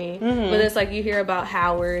experience for me. But it's, like, you hear about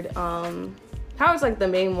Howard, Howard's like the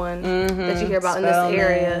main one that you hear about Spelman, in this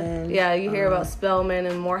area. Yeah, you hear about Spelman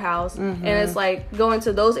and Morehouse. And it's like going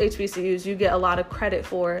to those HBCUs, you get a lot of credit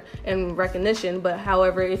for and recognition. But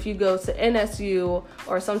however, if you go to NSU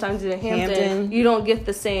or sometimes even Hampton, you don't get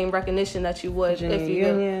the same recognition that you would Virginia if you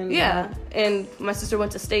Union, go. Yeah. And my sister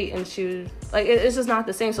went to State and she was like, it's just not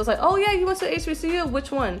the same. So it's like, oh yeah, you went to HBCU,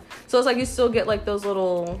 which one? So it's like you still get like those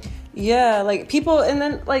little... Yeah, like people, and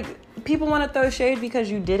then like people want to throw shade because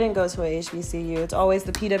you didn't go to a HBCU. It's always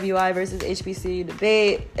the PWI versus HBCU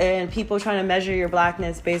debate, and people trying to measure your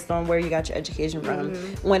blackness based on where you got your education from.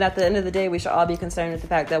 When at the end of the day, we should all be concerned with the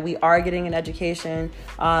fact that we are getting an education.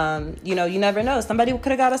 You know, you never know. Somebody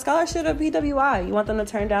could have got a scholarship at PWI. You want them to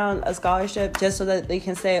turn down a scholarship just so that they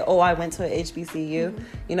can say, "Oh, I went to a HBCU."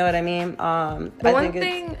 You know what I mean?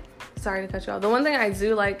 Sorry to cut you off. The one thing I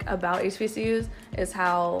do like about HBCUs is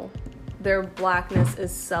how their blackness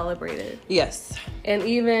is celebrated. Yes. And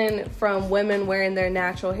even from women wearing their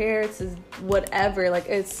natural hair to whatever, like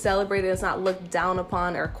it's celebrated. It's not looked down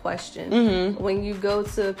upon or questioned. When you go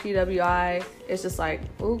to PWI, it's just like,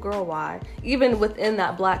 oh girl, why? Even within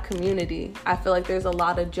that black community, I feel like there's a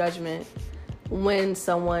lot of judgment when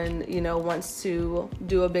someone, you know, wants to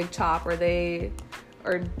do a big chop or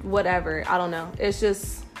whatever. I don't know. It's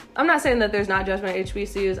just... I'm not saying that there's not judgment at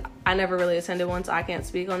HBCUs. I never really attended one, so I can't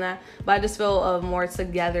speak on that. But I just feel of more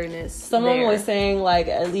togetherness. Someone was saying, like,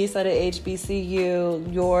 at least at a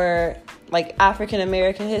HBCU, your, like, African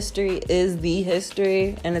American history is the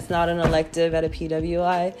history, and it's not an elective at a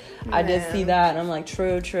PWI. I did see that, and I'm like,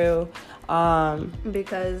 true.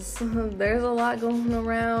 Because there's a lot going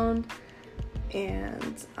around,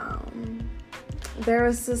 and there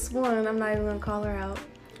was this one, I'm not even going to call her out,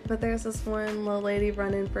 but there's this one little lady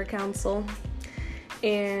running for council,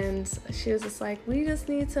 and she was just like, we just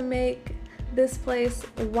need to make this place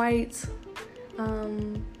white,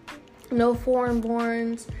 no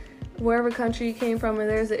foreign-borns, wherever country you came from, and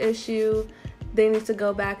there's an issue, they need to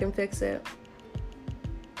go back and fix it.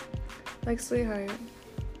 Like, sweetheart,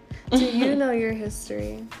 do you know your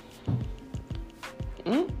history?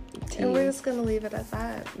 And we're just going to leave it at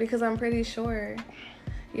that, because I'm pretty sure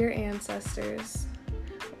your ancestors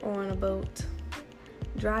on a boat,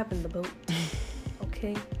 driving the boat,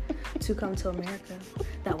 okay, to come to America.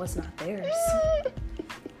 That was not theirs.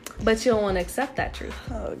 But you don't want to accept that truth.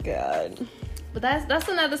 Oh, God. But that's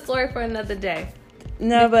another story for another day.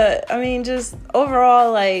 No, but, I mean, just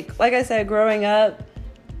overall, like I said, growing up,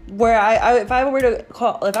 where if I were to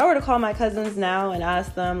call my cousins now and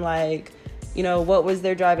ask them, like, you know, what was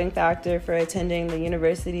their driving factor for attending the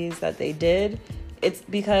universities that they did, it's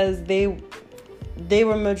because their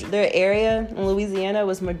area in Louisiana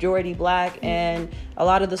was majority black, and a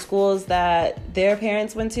lot of the schools that their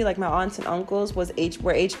parents went to, like my aunts and uncles, were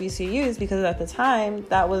HBCUs, because at the time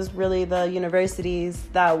that was really the universities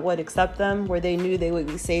that would accept them, where they knew they would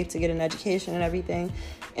be safe to get an education and everything.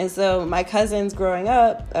 And so my cousins growing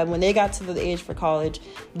up, when they got to the age for college,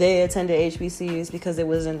 they attended HBCUs because it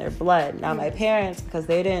was in their blood. Now my parents, because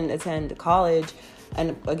they didn't attend college,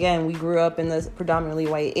 and again, we grew up in this predominantly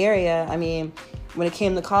white area, I mean, when it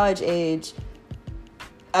came to college age,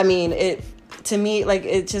 I mean, it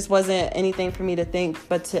just wasn't anything for me to think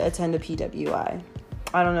but to attend a PWI.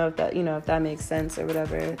 I don't know if that makes sense or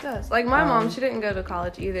whatever. It does. Like my mom, she didn't go to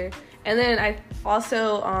college either. And then I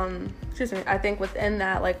also, I think within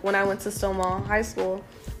that, like when I went to Stonewall High School,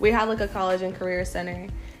 we had like a college and career center.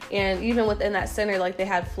 And even within that center, like they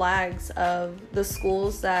had flags of the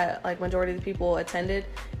schools that like majority of the people attended.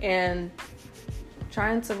 And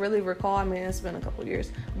trying to really recall, I mean, it's been a couple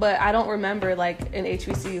years, but I don't remember like an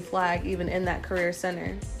HBCU flag even in that career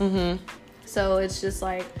center. Mm-hmm. So it's just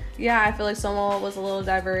like, yeah, I feel like Stonewall was a little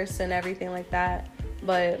diverse and everything like that.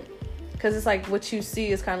 But because it's like what you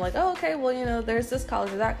see is kind of like, oh, okay, well, you know, there's this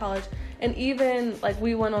college or that college. And even like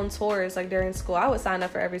we went on tours like during school. I would sign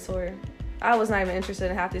up for every tour. I was not even interested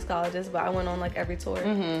in half these colleges, but I went on like every tour,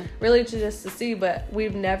 really just to see. But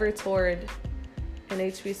we've never toured an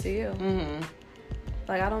HBCU. Mm-hmm.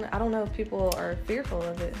 Like I don't know if people are fearful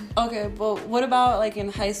of it. Okay, but what about like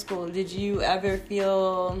in high school? Did you ever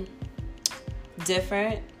feel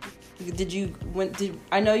different?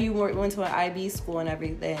 I know you went to an IB school and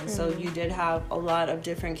everything, so you did have a lot of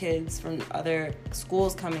different kids from other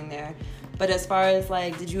schools coming there. But as far as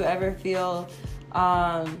like, did you ever feel,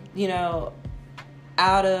 did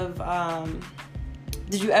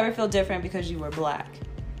you ever feel different because you were black?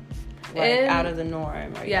 Like out of the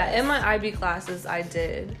norm? Yeah, in my IB classes I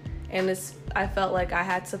did. And I felt like I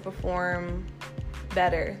had to perform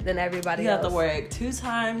better than everybody else. You have to work 2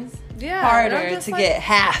 times harder to get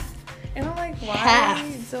half. And I'm like, why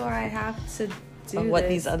do I have to do of what this?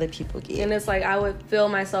 These other people get? And it's like I would feel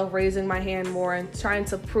myself raising my hand more and trying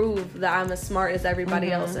to prove that I'm as smart as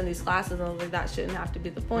everybody else in these classes. And I was like, that shouldn't have to be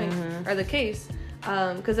the point or the case.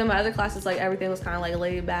 Because in my other classes, like everything was kind of like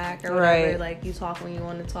laid back or whatever. Like you talk when you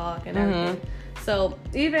want to talk and everything. So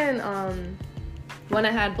even when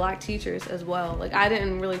I had black teachers as well, like I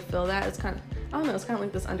didn't really feel that. It's kind of, I don't know, it's kind of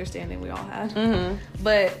like this understanding we all had.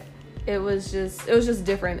 But it was just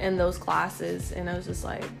different in those classes. And I was just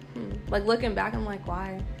like, like looking back, I'm like,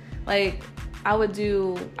 why? Like I wouldn't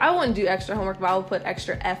do extra homework, but I would put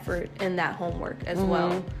extra effort in that homework as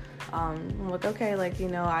well. I'm like, okay, like, you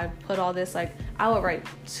know, I put all this, like, I would write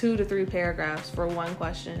 2 to 3 paragraphs for one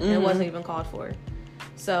question, and it wasn't even called for.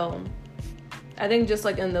 So, I think just,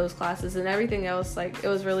 like, in those classes and everything else, like, it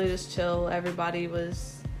was really just chill. Everybody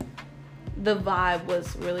the vibe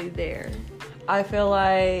was really there. I feel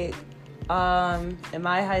like, in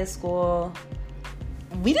my high school,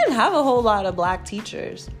 we didn't have a whole lot of black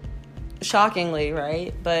teachers. Shockingly,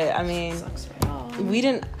 right? But, I mean, sucks for y'all. We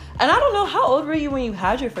didn't... And I don't know, how old were you when you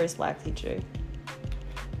had your first black teacher?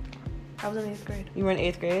 I was in 8th grade. You were in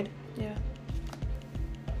 8th grade? Yeah.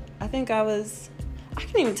 I think I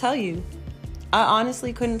couldn't even tell you. I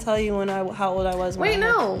honestly couldn't tell you how old I was. Wait,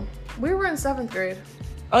 no. We were in 7th grade.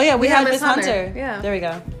 Oh, yeah, we had Miss Hunter. Yeah. There we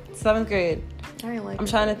go. 7th grade. I'm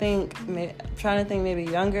trying to think maybe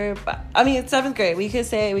younger, but I mean, it's 7th grade. We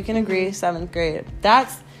can agree 7th grade.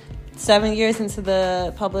 That's 7 years into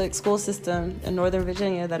the public school system in Northern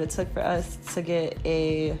Virginia that it took for us to get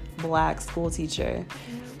a black school teacher,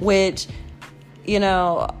 which, you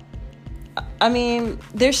know, I mean,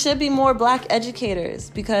 there should be more black educators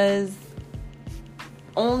because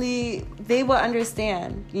only they will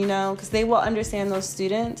understand, you know, because they will understand those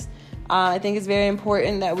students. I think it's very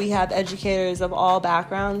important that we have educators of all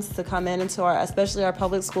backgrounds to come into especially our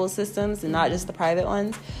public school systems and not just the private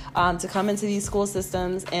ones, to come into these school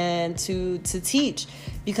systems and to teach,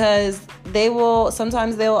 because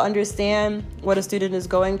sometimes they will understand what a student is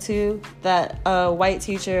going to that a white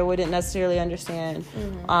teacher wouldn't necessarily understand.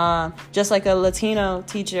 Just like a Latino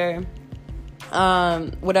teacher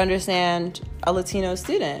would understand a Latino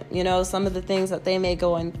student, you know, some of the things that they may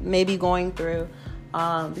be going through.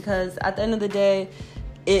 Because at the end of the day,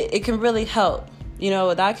 it can really help. You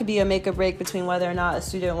know, that could be a make or break between whether or not a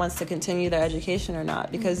student wants to continue their education or not.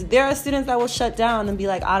 Because there are students that will shut down and be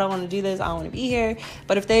like, I don't want to do this, I don't want to be here.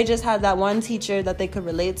 But if they just had that one teacher that they could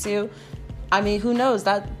relate to, I mean, who knows?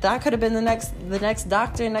 That could have been the next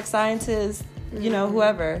doctor, next scientist, you know,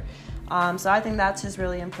 whoever. So I think that's just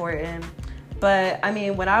really important. But I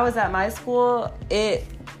mean, when I was at my school,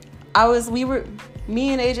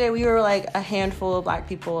 me and AJ, we were like a handful of black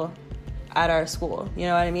people at our school. You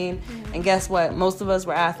know what I mean? And guess what? Most of us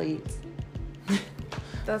were athletes.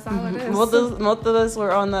 That's how it is. Most of us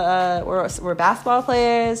were on the were basketball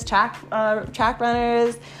players, track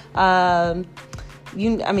runners.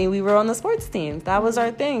 We were on the sports team. That was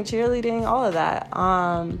our thing, cheerleading, all of that.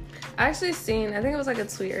 I actually seen, I think it was like a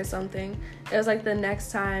tweet or something. It was like the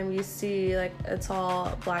next time you see like a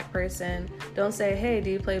tall black person, don't say, hey, do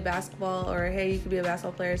you play basketball? Or, hey, you could be a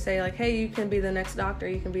basketball player. Say like, hey, you can be the next doctor.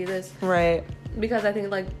 You can be this. Right. Because I think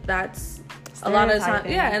like that's a lot of times.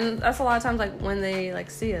 Yeah, and that's a lot of times like when they like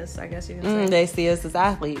see us, I guess you can say. They see us as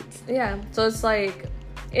athletes. Yeah. So it's like,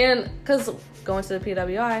 and because going to the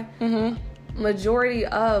PWI, majority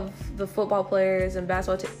of the football players and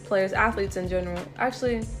basketball players, athletes in general,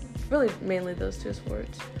 actually, really mainly those two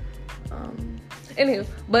sports. Anywho,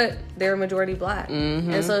 but they're majority black.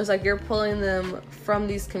 And so it's like you're pulling them from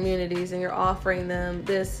these communities and you're offering them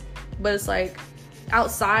this, but it's like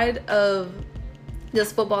outside of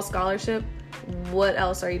this football scholarship, what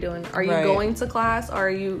else are you doing? Are you going to class? Are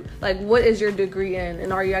you like, what is your degree in?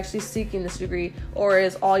 And are you actually seeking this degree? Or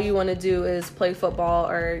is all you want to do is play football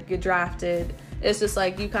or get drafted? It's just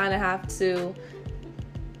like you kind of have to,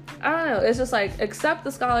 I don't know, it's just like accept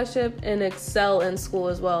the scholarship and excel in school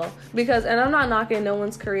as well. Because, and I'm not knocking no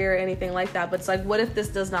one's career or anything like that, but it's like, what if this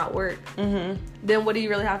does not work? Then what do you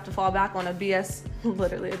really have to fall back on? A BS,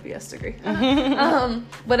 literally a BS degree.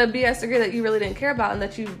 But a BS degree that you really didn't care about and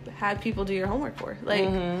that you had people do your homework for. Like,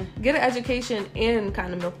 get an education and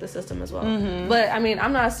kind of milk the system as well. But, I mean,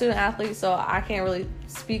 I'm not a student athlete, so I can't really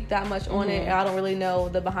speak that much on it. I don't really know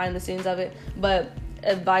the behind the scenes of it. But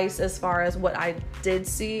advice as far as what I did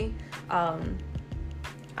see, I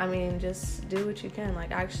mean, just do what you can. Like,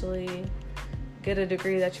 actually get a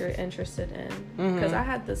degree that you're interested in. Because I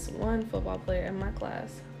had this one football player in my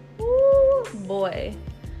class. Ooh, boy.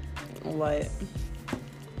 What? It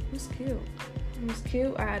was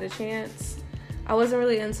cute. I had a chance. I wasn't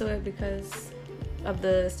really into it because of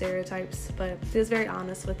the stereotypes, but he was very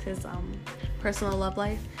honest with his personal love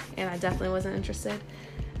life, and I definitely wasn't interested.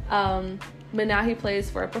 But now he plays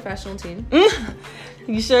for a professional team.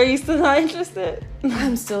 You sure you're still not interested?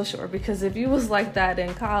 I'm still sure, because if you was like that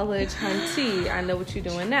in college, hunty, I know what you're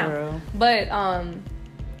doing now. True. But I'm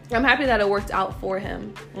happy that it worked out for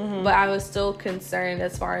him. But I was still concerned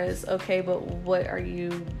as far as, okay, but what are you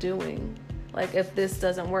doing? Like, if this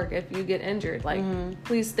doesn't work, if you get injured, like,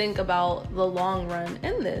 please think about the long run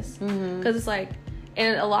in this. Because it's like,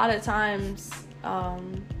 and a lot of times,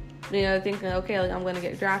 you know, thinking, okay, like, I'm going to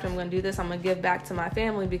get drafted, I'm going to do this, I'm going to give back to my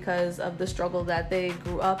family because of the struggle that they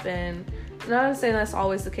grew up in. Not saying that's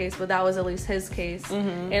always the case, but that was at least his case.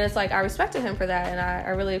 And it's like, I respected him for that, and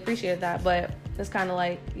I really appreciated that, but it's kind of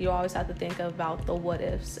like, you always have to think about the what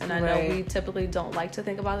ifs, and I know we typically don't like to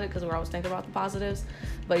think about it because we're always thinking about the positives,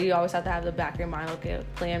 but you always have to have the back of your mind, okay,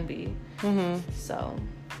 plan B. So,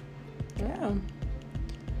 yeah.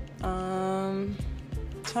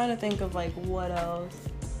 Trying to think of, like, what else.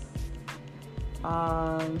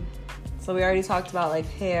 So we already talked about, like,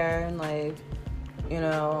 hair and, like, you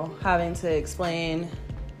know, having to explain,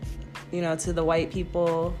 you know, to the white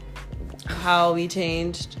people how we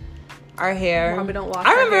changed our hair. Probably don't wash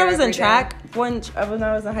I remember our hair I was in every track when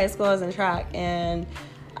I was in high school. I was in track, and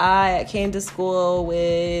I came to school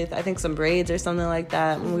with, I think, some braids or something like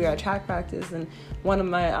that when we were at track practice, and one of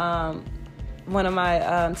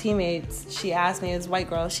my teammates, she asked me, it was a white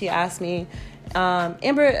girl, she asked me,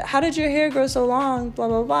 Amber, how did your hair grow so long, blah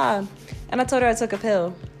blah blah, and I told her I took a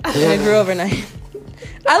pill and it grew overnight.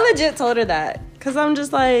 I legit told her that, because I'm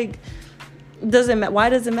just like, why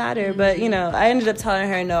does it matter? But I ended up telling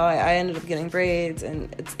her no, I ended up getting braids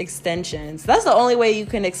and it's extensions. That's the only way you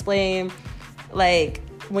can explain, like,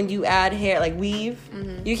 when you add hair, like weave,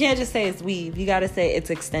 you can't just say it's weave. You gotta say it's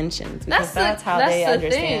extensions, because that's how they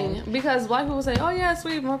understand. Thing. Because white people say, oh yeah, it's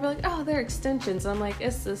weave, and we're like, oh, they're extensions. I'm like,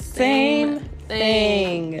 it's the same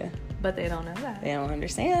thing. But they don't know that. They don't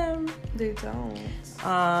understand. They don't.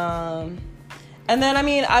 And then, I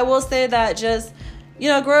mean, I will say that just,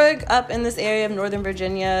 growing up in this area of Northern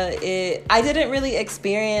Virginia, I didn't really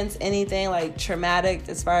experience anything like traumatic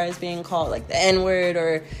as far as being called like the N-word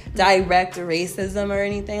or direct racism or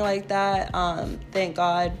anything like that. Thank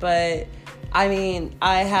God. But I mean,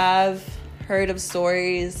 I have heard of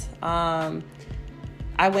stories. I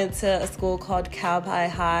went to a school called Cowpie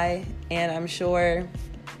High, and I'm sure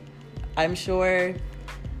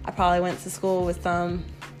I probably went to school with some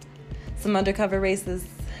undercover racists.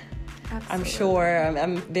 Absolutely. I'm sure.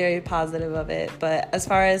 I'm very positive of it. But as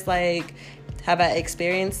far as, like, have I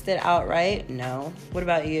experienced it outright? No. What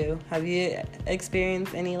about you? Have you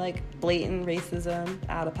experienced any, like, blatant racism,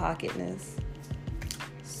 out-of-pocketness?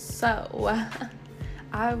 So,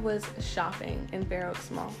 I was shopping in Fair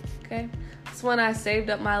Oaks Mall, okay? That's when I saved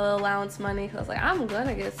up my little allowance money. I was like, I'm going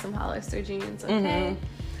to get some Hollister jeans, okay?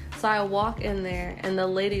 So I walk in there, and the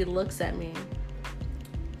lady looks at me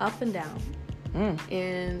up and down.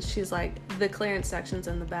 And she's like, the clearance section's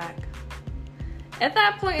in the back. At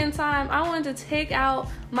that point in time, I wanted to take out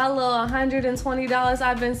my little $120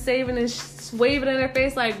 I've been saving and wave it in her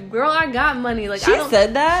face like, girl, I got money. Like, she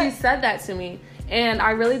said that? She said that to me. And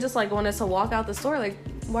I really just, like, wanted to walk out the store. Like,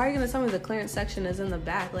 why are you going to tell me the clearance section is in the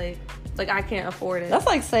back? Like, I can't afford it. That's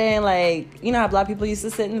like saying, like, you know how black people used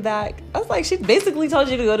to sit in the back? That's like, she basically told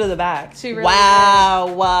you to go to the back. She really did.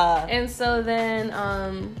 Wow. And so then,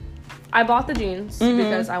 I bought the jeans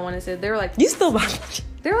because I wanted to. They were like, you still bought the jeans?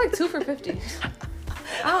 They were like $2 for $50.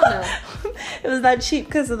 I don't know. It was that cheap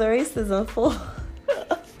because of the racism. Full.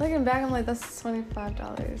 Looking back, I'm like, that's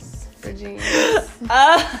 $25 for jeans.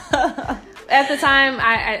 At the time,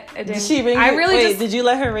 I didn't. Did she ring you? Did you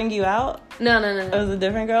let her ring you out? No. It was a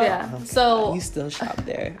different girl? Yeah. Oh, so you still shopped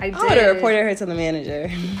there. I did. I would have reported her to the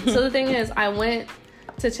manager. So the thing is, I went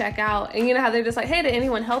to check out, and you know how they're just like, hey, did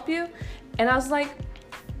anyone help you? And I was like,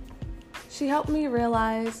 she helped me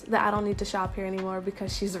realize that I don't need to shop here anymore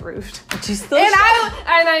because she's rude. But you still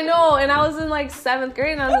I know, and I was in like 7th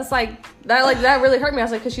grade, and I was just like that really hurt me. I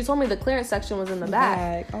was like, because she told me the clearance section was in the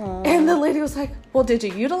back. And the lady was like, well, did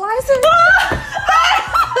you utilize it?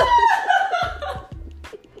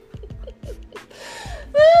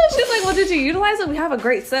 She's like, well, did you utilize it? We have a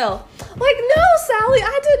great sale. Like, no, Sally,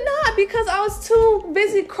 I did not, because I was too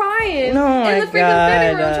busy crying in the freaking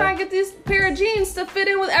fitting room trying to get this pair of jeans to fit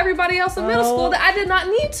in with everybody else in middle school that I did not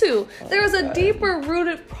need to. There was a deeper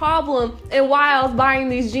rooted problem in why I was buying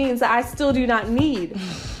these jeans that I still do not need.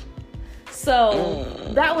 So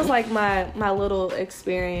that was like my little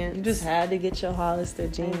experience. You just had to get your Hollister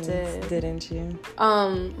jeans, didn't you?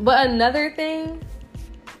 But another thing,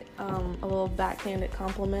 a little backhanded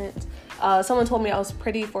compliment. Someone told me I was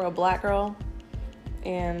pretty for a black girl,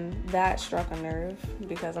 and that struck a nerve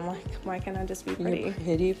because I'm like, why can't I just be pretty? You're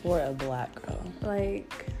pretty for a black girl.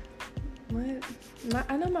 Like, what?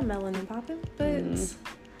 I know my melanin popping, but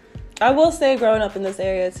I will say, growing up in this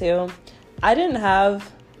area too, I didn't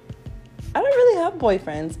really have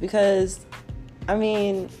boyfriends because, I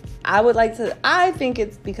mean, I think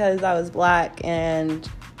it's because I was black and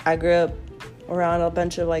I grew up around a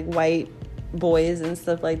bunch of like white boys and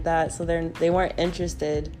stuff like that, so they weren't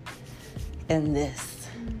interested in this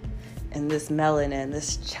melanin,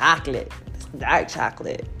 this chocolate, this dark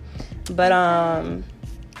chocolate. But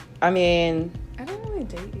I mean, I didn't really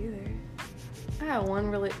date either. I had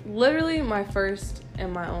one literally my first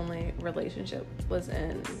and my only relationship was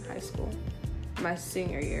in high school, my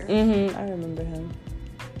senior year. I remember him.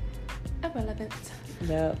 Irrelevant.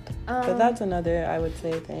 Yep. But that's another, I would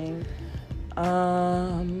say, thing.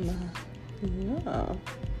 Yeah.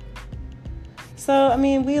 So, I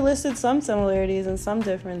mean, we listed some similarities and some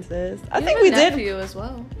differences. I think we did. You have a nephew as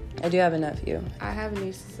well. I do have a nephew. I have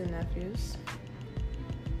nieces and nephews.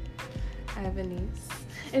 I have a niece.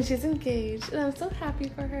 And she's engaged. And I'm so happy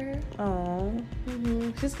for her. Aww.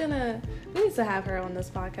 We need to have her on this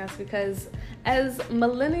podcast because as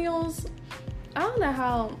millennials, I don't know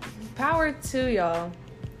how, power to y'all.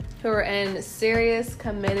 who are in serious,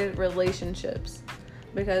 committed relationships.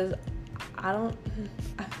 Because I'm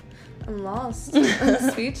lost.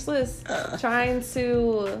 I'm speechless. Trying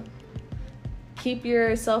to keep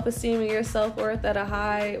your self-esteem and your self-worth at a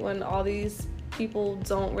high when all these people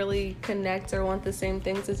don't really connect or want the same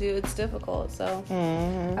things as you, it's difficult. So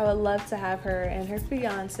I would love to have her and her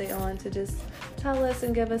fiance on to just tell us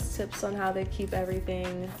and give us tips on how they keep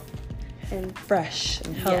everything and fresh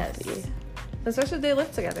and healthy. Yes. Especially if they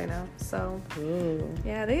live together now. So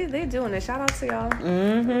yeah, they doing it. Shout out to y'all.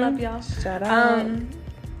 Love y'all. Shout out.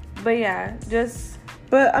 But yeah, just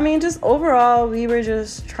overall, we were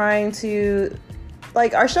just trying to,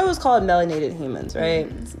 like, our show is called Melanated Humans, right?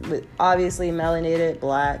 With obviously melanated,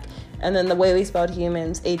 black, and then the way we spelled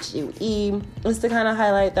humans, HUE, is to kind of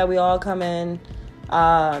highlight that we all come in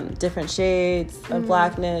different shades of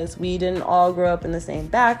blackness. We didn't all grow up in the same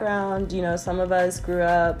background. You know, some of us grew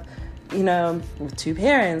up, you know, with two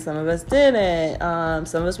parents. Some of us didn't.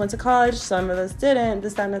 Some of us went to college. Some of us didn't.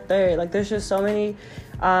 This, that, and the third. Like, there's just so many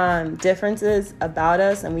differences about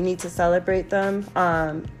us, and we need to celebrate them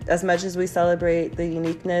as much as we celebrate the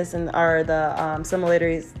uniqueness and the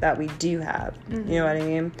similarities that we do have. You know what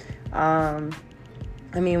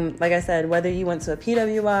I mean? Like I said, whether you went to a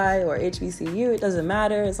PWI or HBCU, it doesn't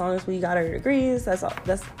matter as long as we got our degrees. That's all.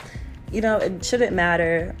 That's, you know, it shouldn't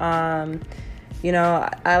matter. You know,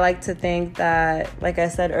 I like to think that, like I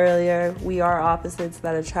said earlier, we are opposites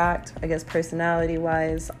that attract, I guess,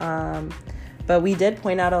 personality-wise. But we did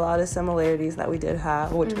point out a lot of similarities that we did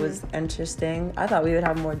have, which was interesting. I thought we would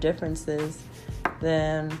have more differences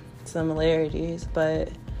than similarities. But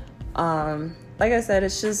like I said,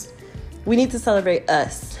 it's just, we need to celebrate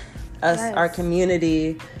us, yes. Our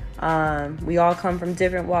community. We all come from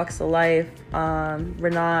different walks of life. We're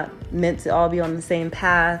not meant to all be on the same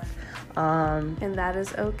path. And that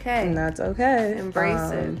is okay. And that's okay.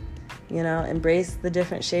 Embrace it. You know, embrace the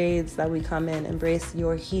different shades that we come in. Embrace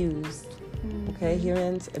your hues. Okay,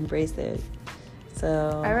 humans, embrace it.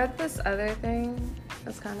 So I read this other thing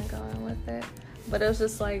that's kind of going with it, but it was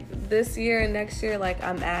just like, this year and next year, like,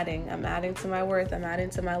 I'm adding to my worth, I'm adding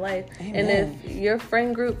to my life. Amen. And if your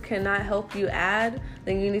friend group cannot help you add,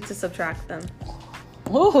 then you need to subtract them.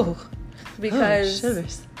 Ooh.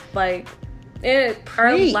 Because like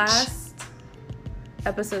our last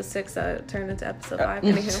episode 6 turned into episode 5.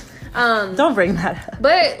 Anywho, don't bring that up.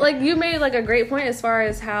 But like, you made like a great point as far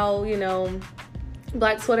as how, you know,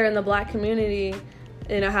 Black Twitter and the Black community,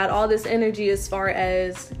 you know, had all this energy as far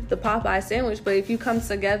as the Popeye sandwich. But if you come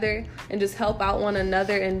together and just help out one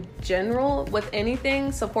another in general with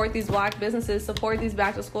anything, support these Black businesses, support these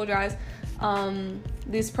back to school drives,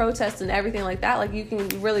 these protests and everything like that, like, you can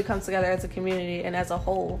really come together as a community and as a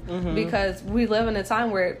whole, because we live in a time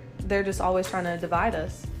where they're just always trying to divide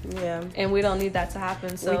us. Yeah. And we don't need that to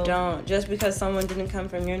happen. So we don't. Just because someone didn't come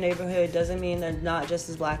from your neighborhood doesn't mean they're not just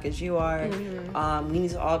as Black as you are. We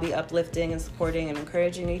need to all be uplifting and supporting and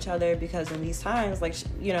encouraging each other, because in these times, like,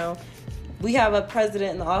 you know, we have a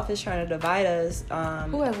president in the office trying to divide us.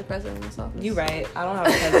 Who has a president in this office? You right. I don't have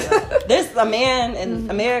a president. There's a man in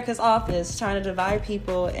America's office trying to divide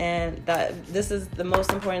people, and that this is the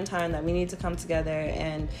most important time that we need to come together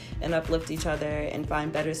and uplift each other and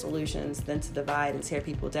find better solutions than to divide and tear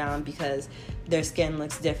people down because their skin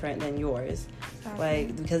looks different than yours.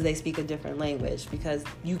 Like, because they speak a different language, because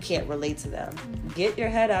you can't relate to them. Get your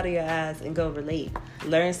head out of your ass and go relate.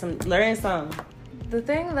 Learn some. The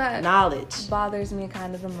thing that knowledge bothers me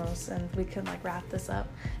kind of the most, and we can like wrap this up,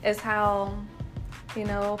 is how, you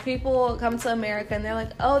know, people come to America and they're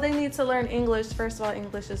like, oh, they need to learn English. First of all,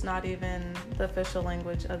 English is not even the official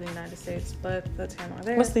language of the United States, but that's here nor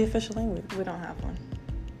there. What's the official language? We don't have one.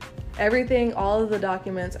 Everything, all of the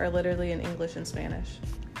documents are literally in English and Spanish.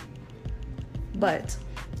 But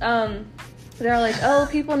they're like, oh,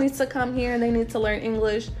 people need to come here and they need to learn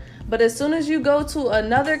English. But as soon as you go to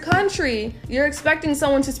another country, you're expecting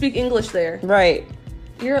someone to speak English there. Right.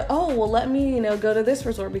 You're, oh, well, let me, you know, go to this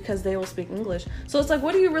resort because they will speak English. So it's like,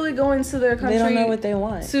 what are you really going to their country? They don't know what they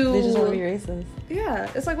want. They just want to be racist. Yeah.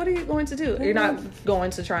 It's like, what are you going to do? You're not going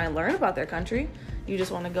to try and learn about their country. You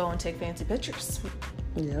just want to go and take fancy pictures.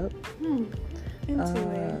 Yep.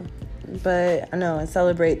 Into it. But I know, and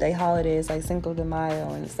celebrate their holidays like Cinco de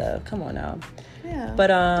Mayo and stuff. Come on now. Yeah. But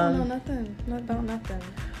don't know nothing. Not about nothing.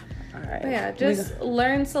 All right. But yeah, just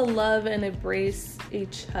learn to love and embrace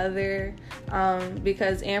each other,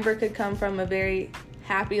 because Amber could come from a very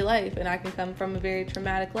happy life and I can come from a very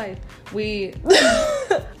traumatic life. I'd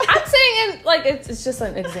say saying, and like it's just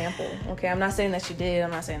an example, okay? I'm not saying that you did.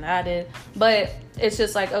 I'm not saying that I did, but it's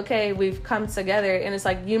just like, okay, we've come together, and it's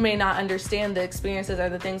like you may not understand the experiences or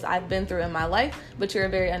the things I've been through in my life, but you're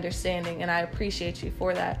very understanding, and I appreciate you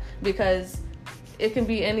for that, because it can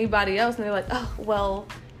be anybody else, and they're like, oh, well,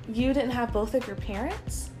 you didn't have both of your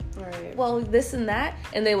parents. Right. Well, this and that,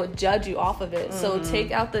 and they would judge you off of it. So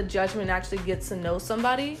take out the judgment and actually get to know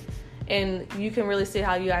somebody, and you can really see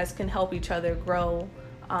how you guys can help each other grow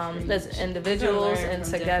as individuals and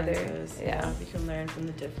together. Yeah, we can learn from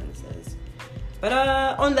the differences. But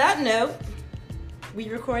on that note, we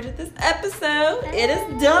recorded this episode. It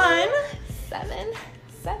is done. 7.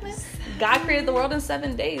 God created the world in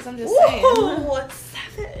 7 days. I'm just saying. What's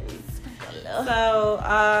 7?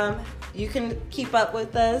 So you can keep up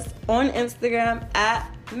with us on Instagram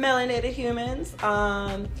at Melanated Humans.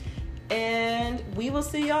 And we will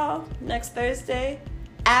see y'all next Thursday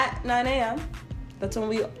at 9 a.m. That's when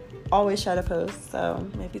we always try to post. So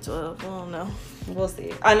Maybe 12. I don't know. We'll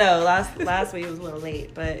see. I know last week was a little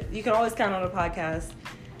late, but you can always count on the podcast.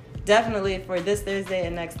 Definitely for this Thursday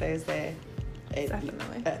and next Thursday.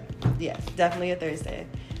 Definitely. Yeah, definitely a Thursday.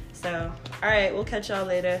 So, all right, we'll catch y'all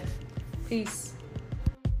later. Peace.